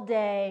all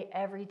day,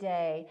 every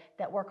day,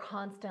 that we're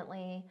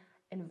constantly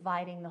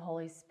inviting the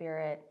Holy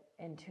Spirit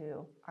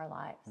into our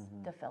lives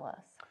to fill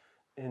us.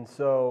 And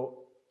so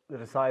the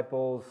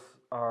disciples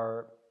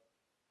are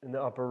in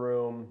the upper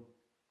room.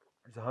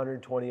 There's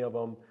 120 of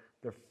them.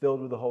 They're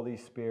filled with the Holy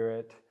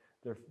Spirit.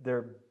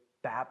 They're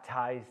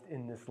baptized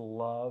in this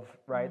love,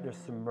 right? They're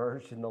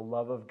submerged in the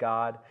love of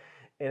God.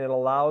 And it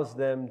allows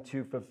them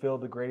to fulfill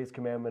the greatest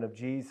commandment of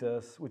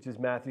Jesus, which is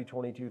Matthew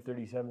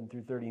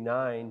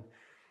 22:37-39.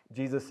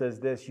 Jesus says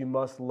this: you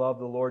must love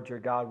the Lord your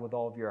God with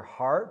all of your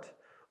heart,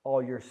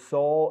 all your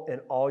soul, and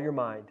all your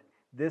mind.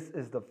 This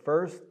is the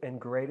first and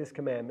greatest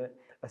commandment.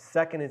 A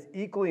second is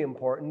equally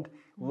important.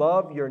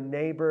 Love your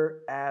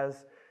neighbor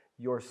as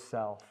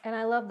yourself. And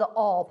I love the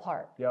all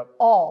part. Yep.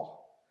 All.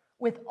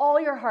 With all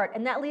your heart.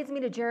 And that leads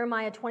me to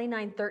Jeremiah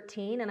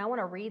 29:13. And I want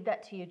to read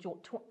that to you.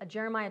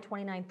 Jeremiah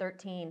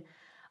 29:13.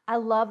 I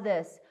love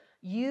this.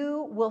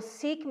 You will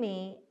seek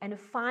me and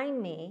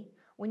find me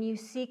when you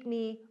seek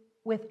me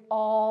with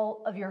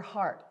all of your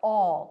heart.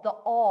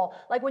 All.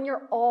 Like when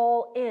you're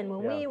all in.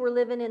 When we were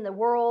living in the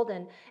world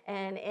and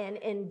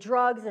in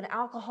drugs and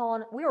alcohol,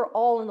 and we were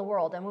all in the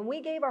world. And when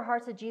we gave our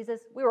hearts to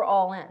Jesus, we were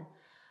all in.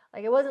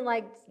 Like it wasn't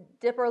like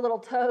dip our little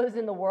toes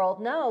in the world.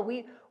 No,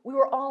 we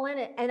were all in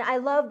it. And I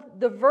love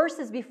the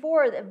verses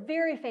before, the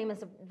very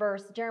famous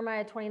verse,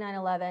 Jeremiah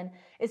 29:11,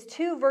 is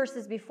 2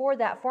 verses before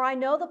that. For I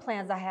know the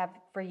plans I have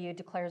for you,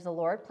 declares the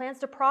Lord, plans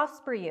to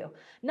prosper you,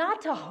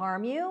 not to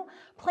harm you,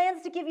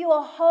 plans to give you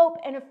a hope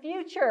and a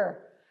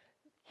future.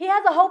 He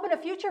has a hope and a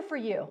future for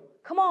you.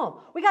 Come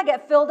on. We got to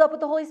get filled up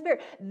with the Holy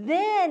Spirit.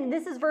 Then,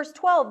 this is verse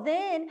 12,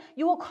 then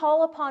you will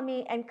call upon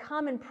me and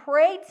come and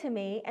pray to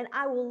me, and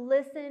I will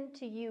listen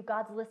to you.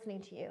 God's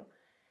listening to you.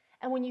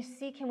 And when you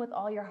seek him with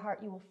all your heart,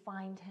 you will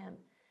find him.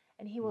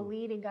 And he will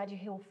lead and guide you.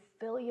 He will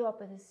fill you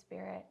up with his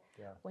Spirit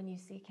when you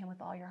seek him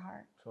with all your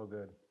heart. So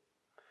good.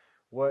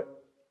 What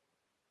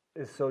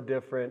is so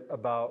different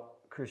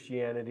about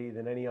Christianity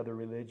than any other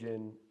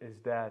religion is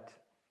that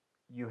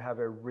you have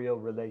a real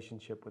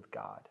relationship with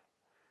God.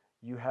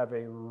 You have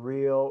a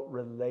real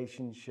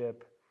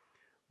relationship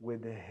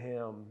with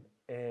him.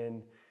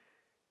 And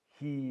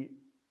we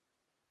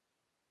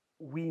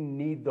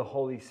need the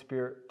Holy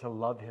Spirit to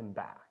love him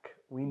back.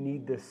 We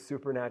need this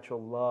supernatural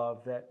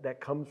love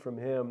that comes from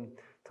him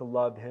to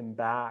love him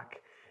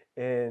back,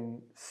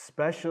 and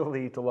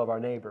especially to love our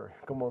neighbor.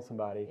 Come on,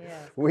 somebody.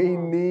 Yes, we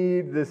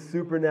need this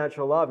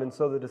supernatural love. And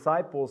so the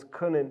disciples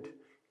couldn't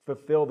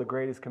fulfill the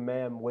greatest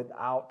command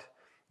without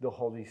the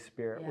Holy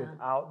Spirit,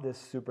 without this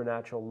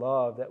supernatural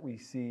love that we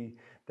see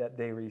that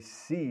they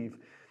receive.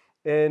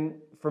 And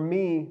for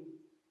me,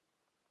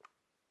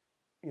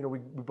 we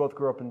both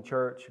grew up in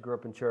church,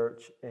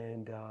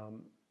 and,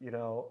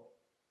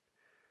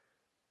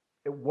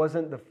 it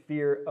wasn't the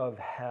fear of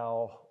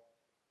hell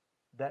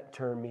that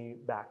turned me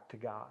back to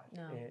God.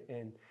 No.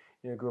 And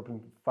grew up in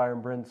fire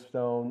and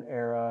brimstone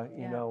era.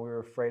 We were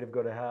afraid of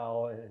go to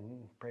hell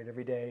and prayed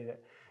every day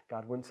that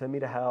God wouldn't send me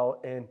to hell.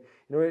 And,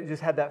 it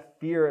just had that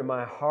fear in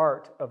my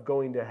heart of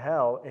going to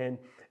hell. And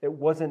it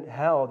wasn't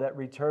hell that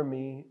returned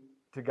me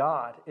to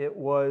God. It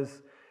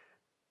was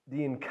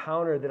the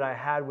encounter that I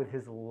had with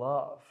his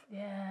love.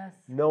 Yes.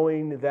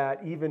 Knowing that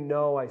even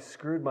though I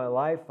screwed my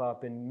life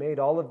up and made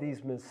all of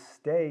these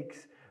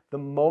mistakes, the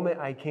moment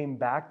I came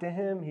back to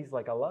him, he's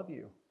like, I love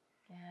you.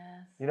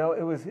 Yes.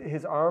 It was,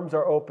 his arms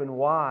are open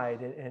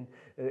wide, and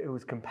it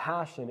was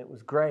compassion, it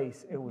was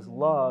grace, it was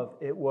love,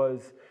 it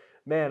was,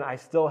 man, I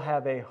still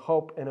have a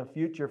hope and a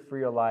future for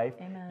your life.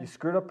 Amen. You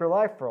screwed up your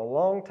life for a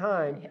long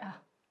time. Yeah.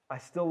 I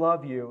still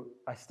love you.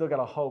 I still got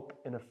a hope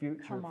and a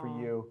future for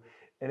you.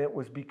 And it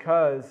was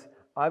because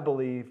I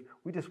believe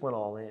we just went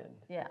all in.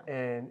 Yeah.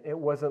 And it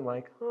wasn't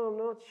like, I'm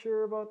not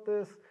sure about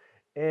this.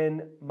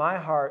 And my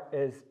heart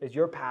as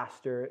your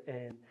pastor,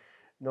 and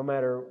no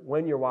matter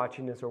when you're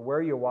watching this or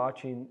where you're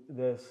watching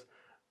this,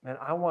 man,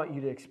 I want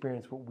you to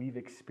experience what we've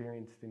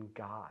experienced in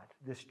God.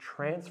 This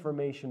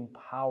transformation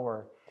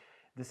power,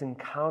 this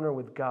encounter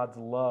with God's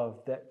love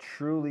that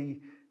truly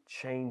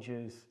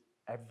changes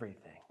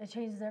everything. It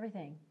changes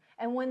everything.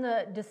 And when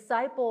the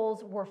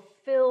disciples were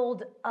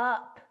filled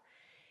up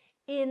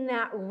in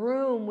that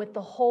room with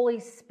the Holy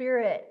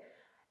Spirit,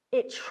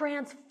 it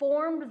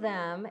transformed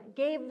them,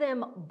 gave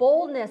them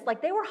boldness,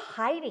 like they were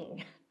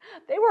hiding.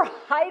 They were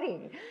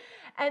hiding.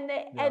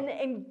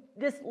 And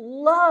this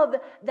love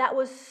that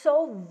was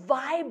so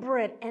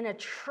vibrant and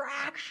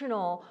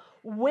attractional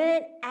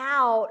went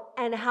out,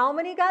 and how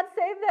many got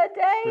saved that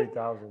day?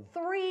 3,000.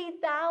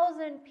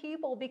 3,000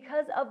 people,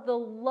 because of the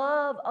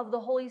love of the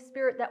Holy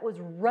Spirit that was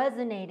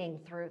resonating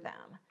through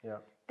them. Yeah.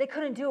 They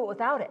couldn't do it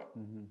without it.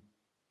 Mm-hmm.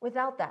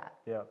 Without that.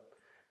 Yeah.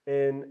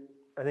 And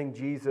I think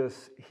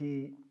Jesus,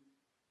 he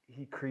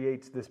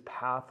creates this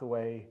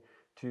pathway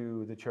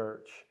to the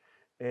church.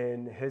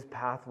 And his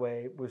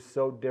pathway was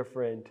so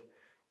different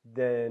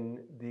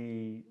than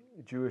the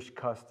Jewish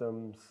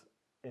customs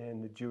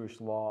and the Jewish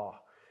law.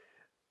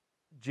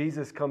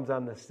 Jesus comes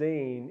on the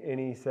scene and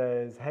he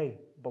says, hey,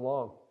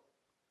 belong.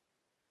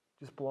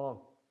 Just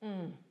belong.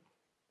 Mm.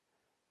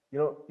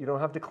 You don't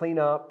have to clean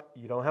up.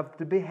 You don't have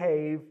to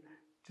behave.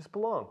 Just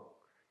belong.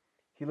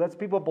 He lets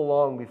people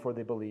belong before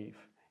they believe.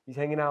 He's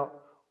hanging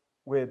out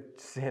with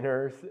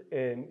sinners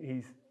and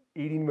he's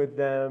eating with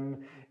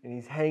them and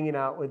he's hanging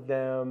out with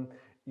them.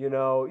 You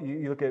know,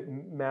 you look at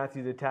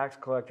Matthew, the tax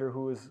collector,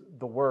 who was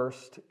the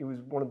worst. He was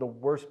one of the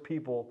worst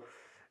people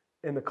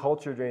in the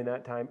culture during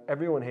that time.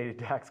 Everyone hated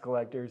tax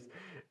collectors.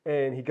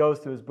 And he goes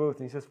to his booth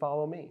and he says,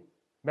 follow me.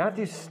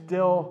 Matthew's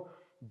still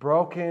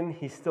broken.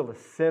 He's still a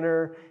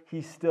sinner.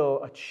 He's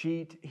still a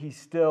cheat. He's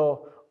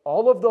still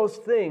all of those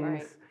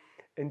things. Right.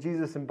 And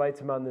Jesus invites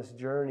him on this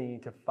journey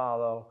to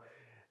follow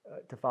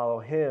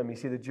him. You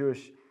see,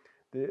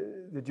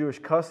 the Jewish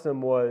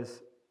custom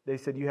was, they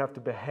said you have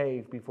to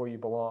behave before you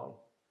belong.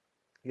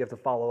 You have to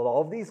follow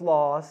all of these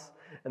laws,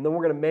 and then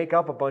we're going to make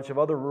up a bunch of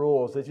other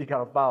rules that you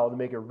got to follow to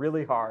make it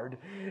really hard.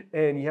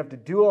 And you have to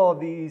do all of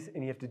these,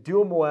 and you have to do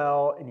them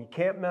well, and you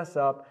can't mess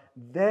up.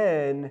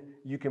 Then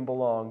you can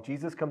belong.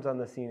 Jesus comes on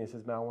the scene and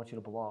says, man, I want you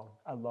to belong.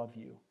 I love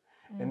you.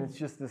 And it's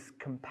just this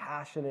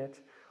compassionate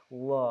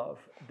love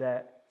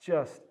that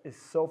just is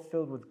so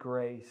filled with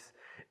grace.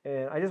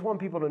 And I just want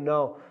people to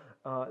know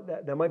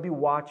that might be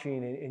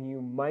watching and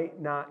you might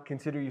not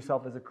consider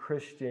yourself as a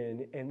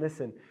Christian. And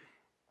listen,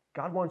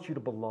 God wants you to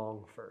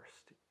belong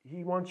first.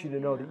 He wants you to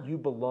know that you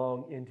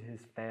belong into his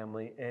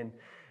family. And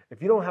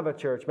if you don't have a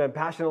church, man,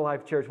 Passionate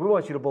Life Church, we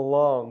want you to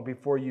belong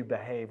before you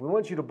behave. We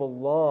want you to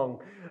belong,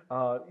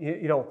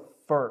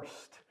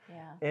 first.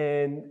 Yeah.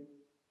 And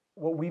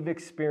what we've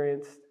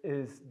experienced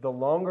is the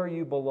longer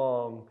you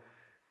belong,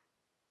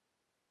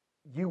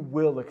 you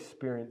will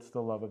experience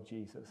the love of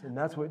Jesus. And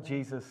that's what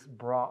Jesus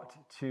brought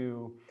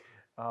to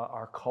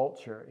our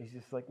culture. He's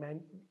just like,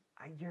 man,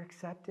 you're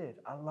accepted.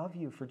 I love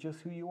you for just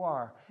who you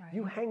are. Right.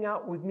 You hang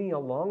out with me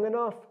long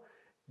enough,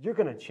 you're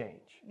going to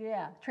change.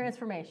 Yeah,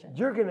 transformation.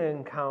 You're going to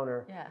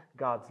encounter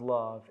God's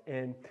love.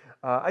 And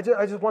I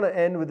just want to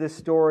end with this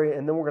story,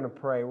 and then we're going to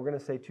pray. We're going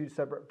to say 2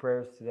 separate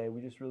prayers today.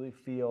 We just really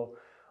feel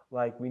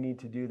like we need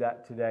to do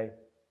that today.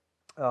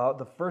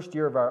 The first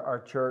year of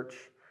our church,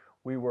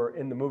 we were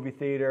in the movie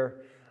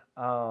theater,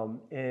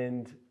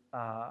 and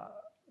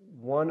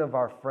one of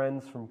our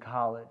friends from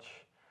college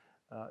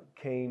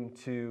came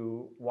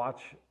to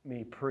watch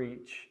me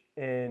preach.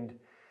 And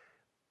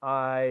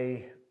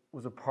I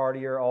was a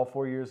partier all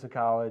 4 years of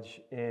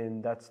college,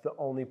 and that's the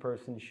only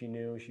person she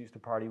knew. She used to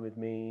party with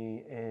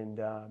me,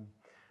 and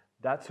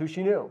that's who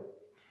she knew.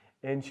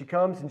 And she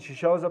comes and she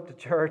shows up to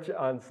church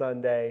on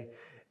Sunday,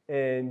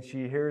 and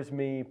she hears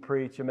me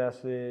preach a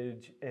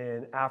message,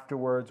 and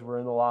afterwards we're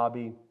in the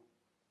lobby,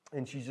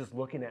 and she's just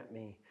looking at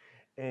me,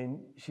 and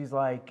she's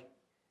like,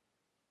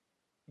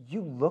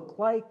 you look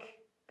like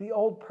the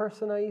old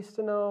person I used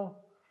to know,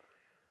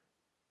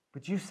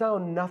 but you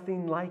sound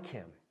nothing like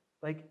him.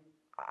 Like,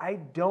 I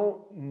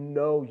don't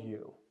know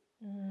you.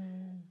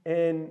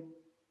 And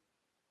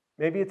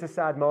maybe it's a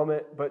sad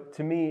moment, but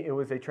to me, it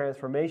was a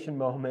transformation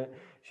moment.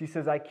 She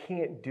says, I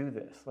can't do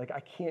this. Like,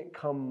 I can't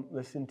come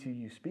listen to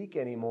you speak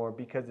anymore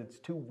because it's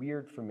too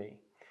weird for me.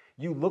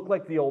 You look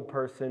like the old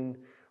person,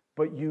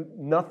 but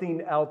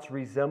nothing else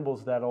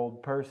resembles that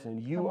old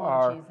person. You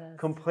are Jesus.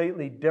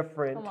 Completely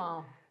different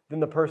than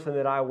the person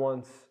that I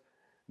once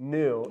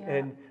knew. Yeah.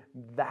 And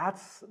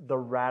that's the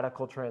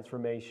radical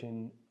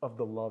transformation of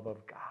the love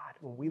of God.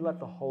 When we let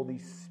the Holy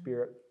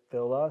Spirit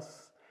fill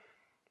us,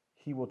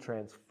 he will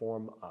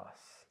transform us.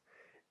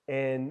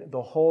 And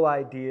the whole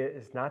idea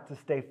is not to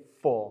stay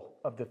full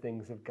of the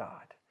things of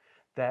God,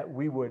 that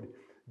we would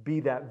be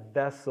that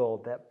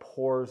vessel that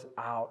pours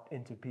out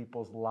into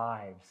people's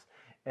lives,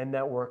 and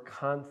that we're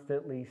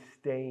constantly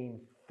staying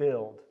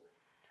filled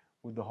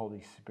with the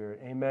Holy Spirit.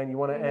 Amen. You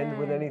want to end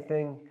with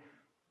anything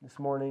this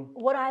morning?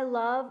 What I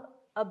love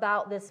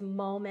about this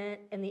moment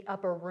in the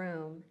upper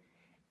room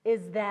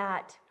is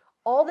that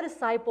all the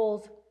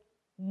disciples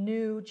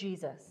knew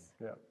Jesus.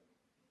 Yeah.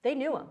 They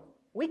knew him.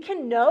 We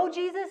can know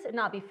Jesus and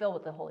not be filled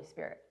with the Holy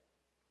Spirit.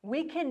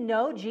 We can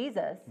know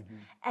Jesus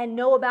and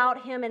know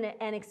about him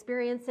and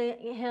experience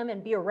him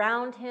and be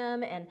around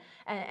him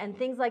and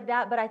things like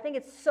that. But I think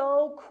it's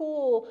so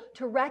cool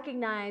to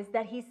recognize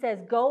that he says,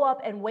 go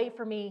up and wait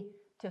for me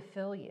to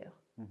fill you.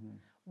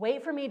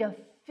 Wait for me to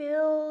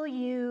fill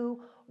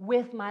you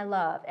with my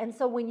love. And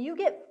so when you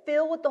get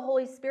filled with the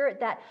Holy Spirit,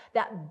 that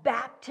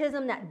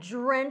baptism, that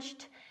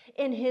drenched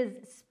in his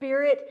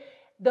Spirit,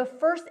 the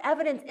first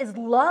evidence is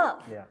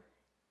love. Yeah.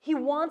 He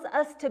wants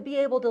us to be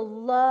able to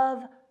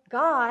love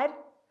God,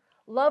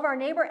 love our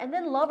neighbor, and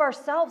then love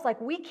ourselves. Like,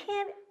 we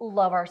can't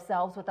love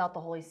ourselves without the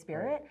Holy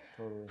Spirit. Right.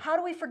 Totally. How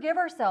do we forgive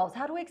ourselves?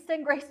 How do we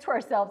extend grace to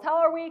ourselves? How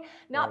are we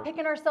not Right.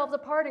 picking ourselves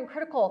apart and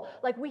critical?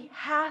 Like, we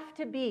have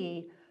to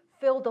be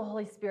filled with the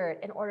Holy Spirit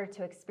in order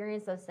to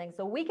experience those things.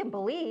 So we can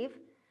believe,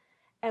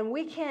 and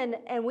we can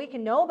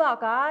know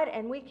about God,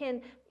 and we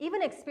can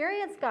even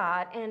experience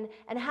God and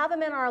have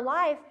him in our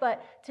life.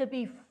 But to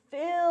be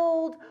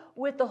filled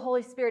with the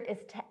Holy Spirit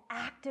is to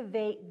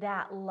activate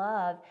that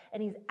love.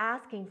 And he's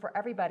asking for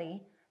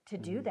everybody to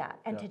do that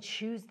and to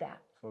choose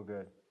that. So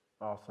good.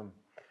 Awesome.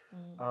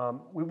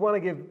 We want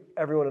to give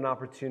everyone an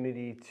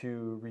opportunity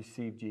to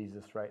receive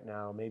Jesus right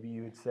now. Maybe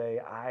you would say,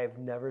 I've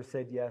never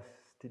said yes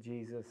to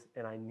Jesus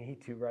and I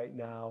need to right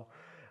now.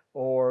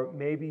 Or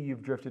maybe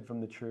you've drifted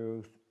from the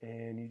truth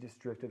and you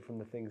just drifted from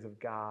the things of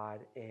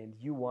God and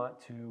you want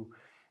to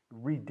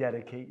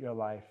rededicate your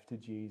life to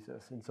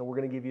Jesus. And so we're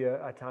going to give you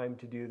a time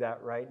to do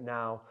that right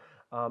now.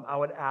 I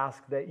would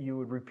ask that you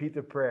would repeat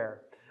the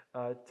prayer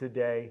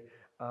today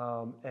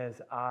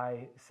as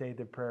I say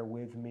the prayer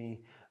with me.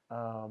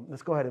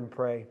 Let's go ahead and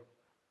pray.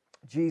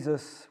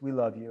 Jesus, we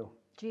love you.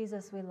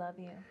 Jesus, we love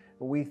you.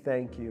 We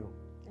thank you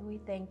And we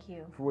thank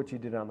you for what you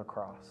did on the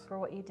cross. for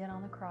what you did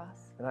on the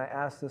cross. And I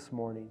ask this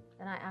morning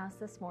And I ask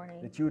this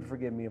morning that you would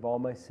forgive me of all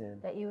my sin,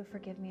 that you would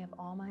forgive me of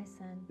all my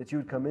sin, that you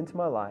would come into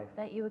my life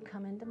that you would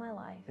come into my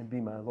life and be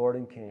my Lord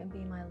and and King.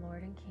 be my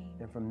Lord and King.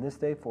 And from this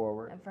day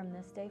forward, And from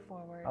this day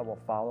forward, I will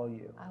follow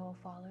you. I will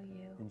follow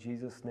you. In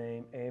Jesus'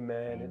 name,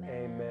 amen and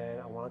amen.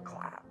 I want to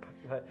Amen. clap.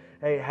 But,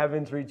 hey,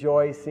 heaven's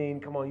rejoicing.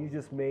 Come on, you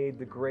just made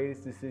the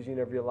greatest decision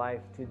of your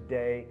life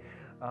today.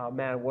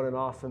 Man, what an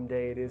awesome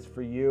day it is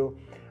for you.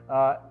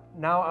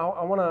 Now,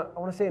 I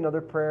want to say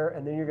another prayer,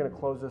 and then you're going to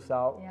close us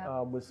out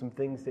Yep. with some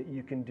things that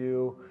you can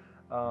do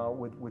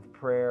with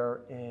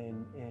prayer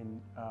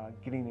and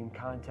getting in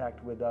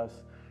contact with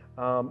us.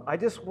 I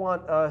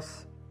want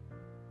us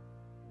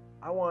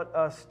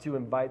to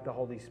invite the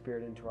Holy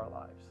Spirit into our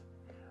lives.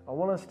 I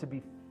want us to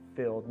be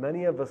filled.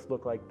 Many of us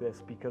look like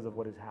this because of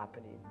what is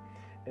happening.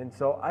 And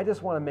so I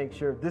just want to make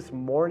sure this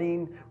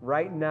morning,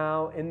 right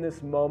now, in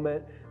this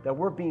moment, that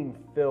we're being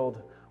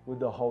filled with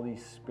the Holy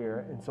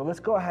Spirit. And so let's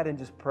go ahead and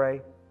just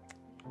pray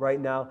right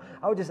now.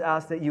 I would just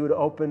ask that you would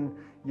open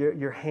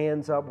your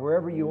hands up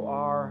wherever you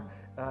are.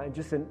 And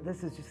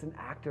this is just an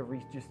act of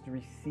just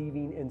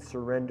receiving and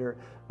surrender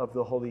of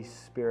the Holy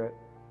Spirit.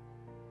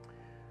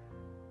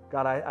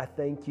 God, I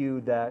thank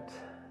you that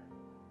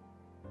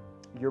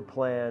your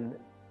plan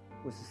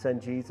was to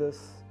send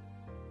Jesus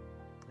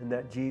and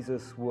that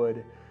Jesus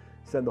would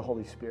send the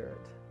Holy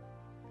Spirit.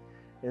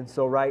 And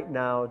so right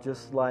now,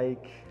 just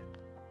like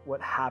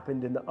what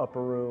happened in the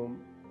upper room,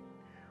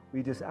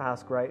 we just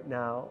ask right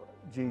now,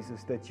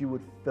 Jesus, that you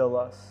would fill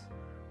us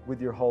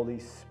with your Holy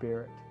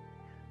Spirit,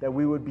 that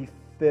we would be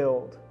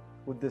filled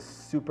with this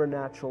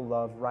supernatural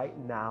love right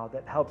now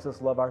that helps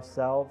us love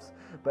ourselves,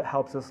 but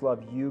helps us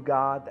love you,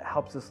 God, that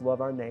helps us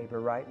love our neighbor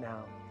right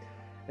now.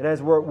 And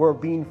as we're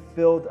being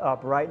filled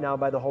up right now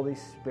by the Holy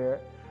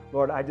Spirit,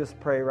 Lord, I just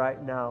pray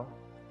right now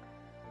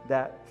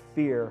that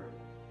fear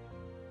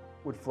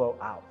would flow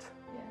out.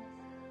 Yes.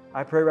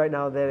 I pray right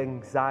now that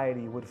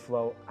anxiety would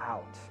flow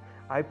out.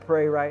 I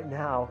pray right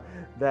now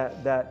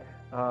that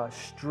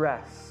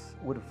stress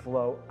would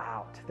flow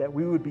out, that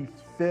we would be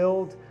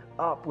filled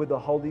up with the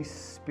Holy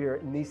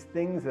Spirit, and these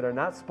things that are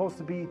not supposed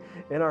to be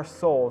in our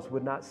souls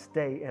would not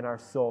stay in our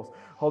souls.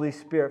 Holy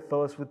Spirit,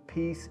 fill us with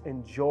peace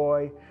and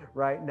joy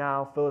right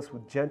now. Fill us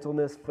with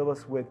gentleness. Fill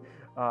us with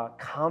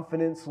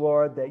confidence,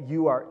 Lord, that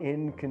you are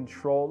in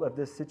control of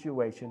this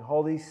situation.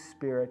 Holy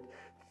Spirit,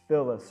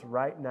 fill us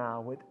right now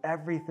with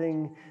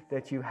everything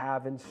that you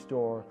have in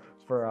store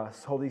for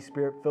us. Holy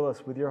Spirit, fill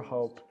us with your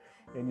hope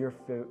and your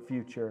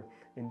future.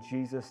 In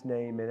Jesus'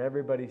 name. And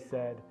everybody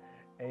said,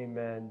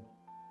 amen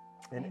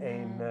and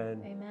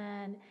amen.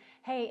 Amen.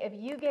 Hey, if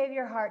you gave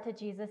your heart to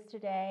Jesus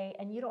today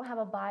and you don't have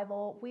a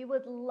Bible, we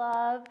would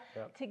love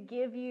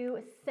to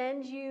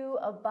send you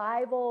a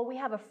Bible. We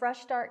have a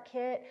Fresh Start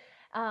kit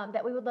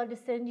that we would love to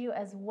send you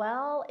as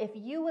well. If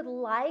you would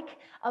like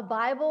a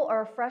Bible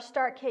or a Fresh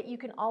Start kit, you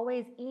can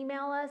always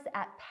email us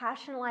at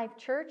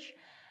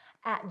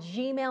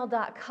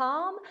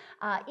passionlifechurch@gmail.com.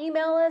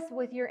 Email us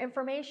with your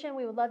information.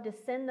 We would love to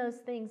send those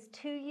things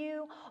to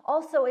you.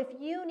 Also, if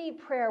you need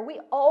prayer, we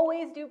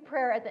always do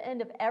prayer at the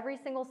end of every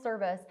single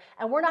service,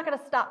 and we're not going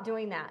to stop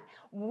doing that.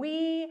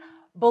 We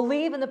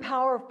believe in the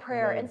power of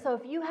prayer. Amen. And so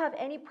if you have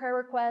any prayer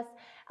requests,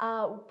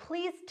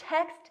 please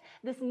text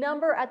this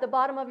number at the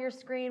bottom of your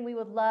screen. We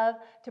would love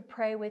to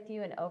pray with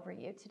you and over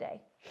you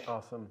today.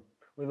 Awesome.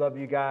 We love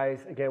you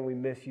guys. Again, we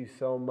miss you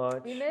so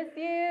much. We miss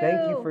you.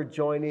 Thank you for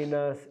joining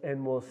us,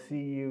 and we'll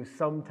see you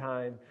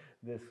sometime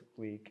this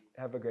week.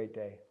 Have a great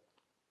day.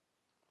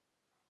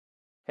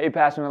 Hey,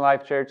 Passion of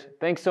Life Church,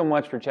 thanks so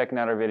much for checking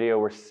out our video.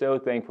 We're so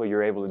thankful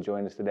you're able to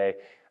join us today.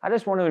 I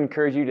just want to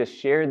encourage you to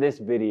share this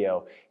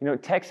video.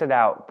 Text it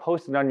out,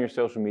 post it on your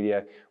social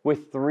media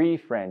with 3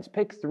 friends.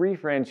 Pick 3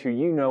 friends who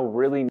you know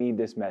really need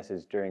this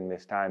message during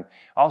this time.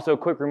 Also,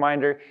 quick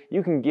reminder,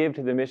 you can give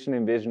to the mission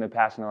and vision of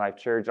Passion of Life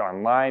Church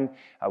online.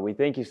 We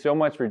thank you so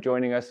much for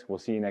joining us. We'll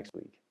see you next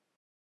week.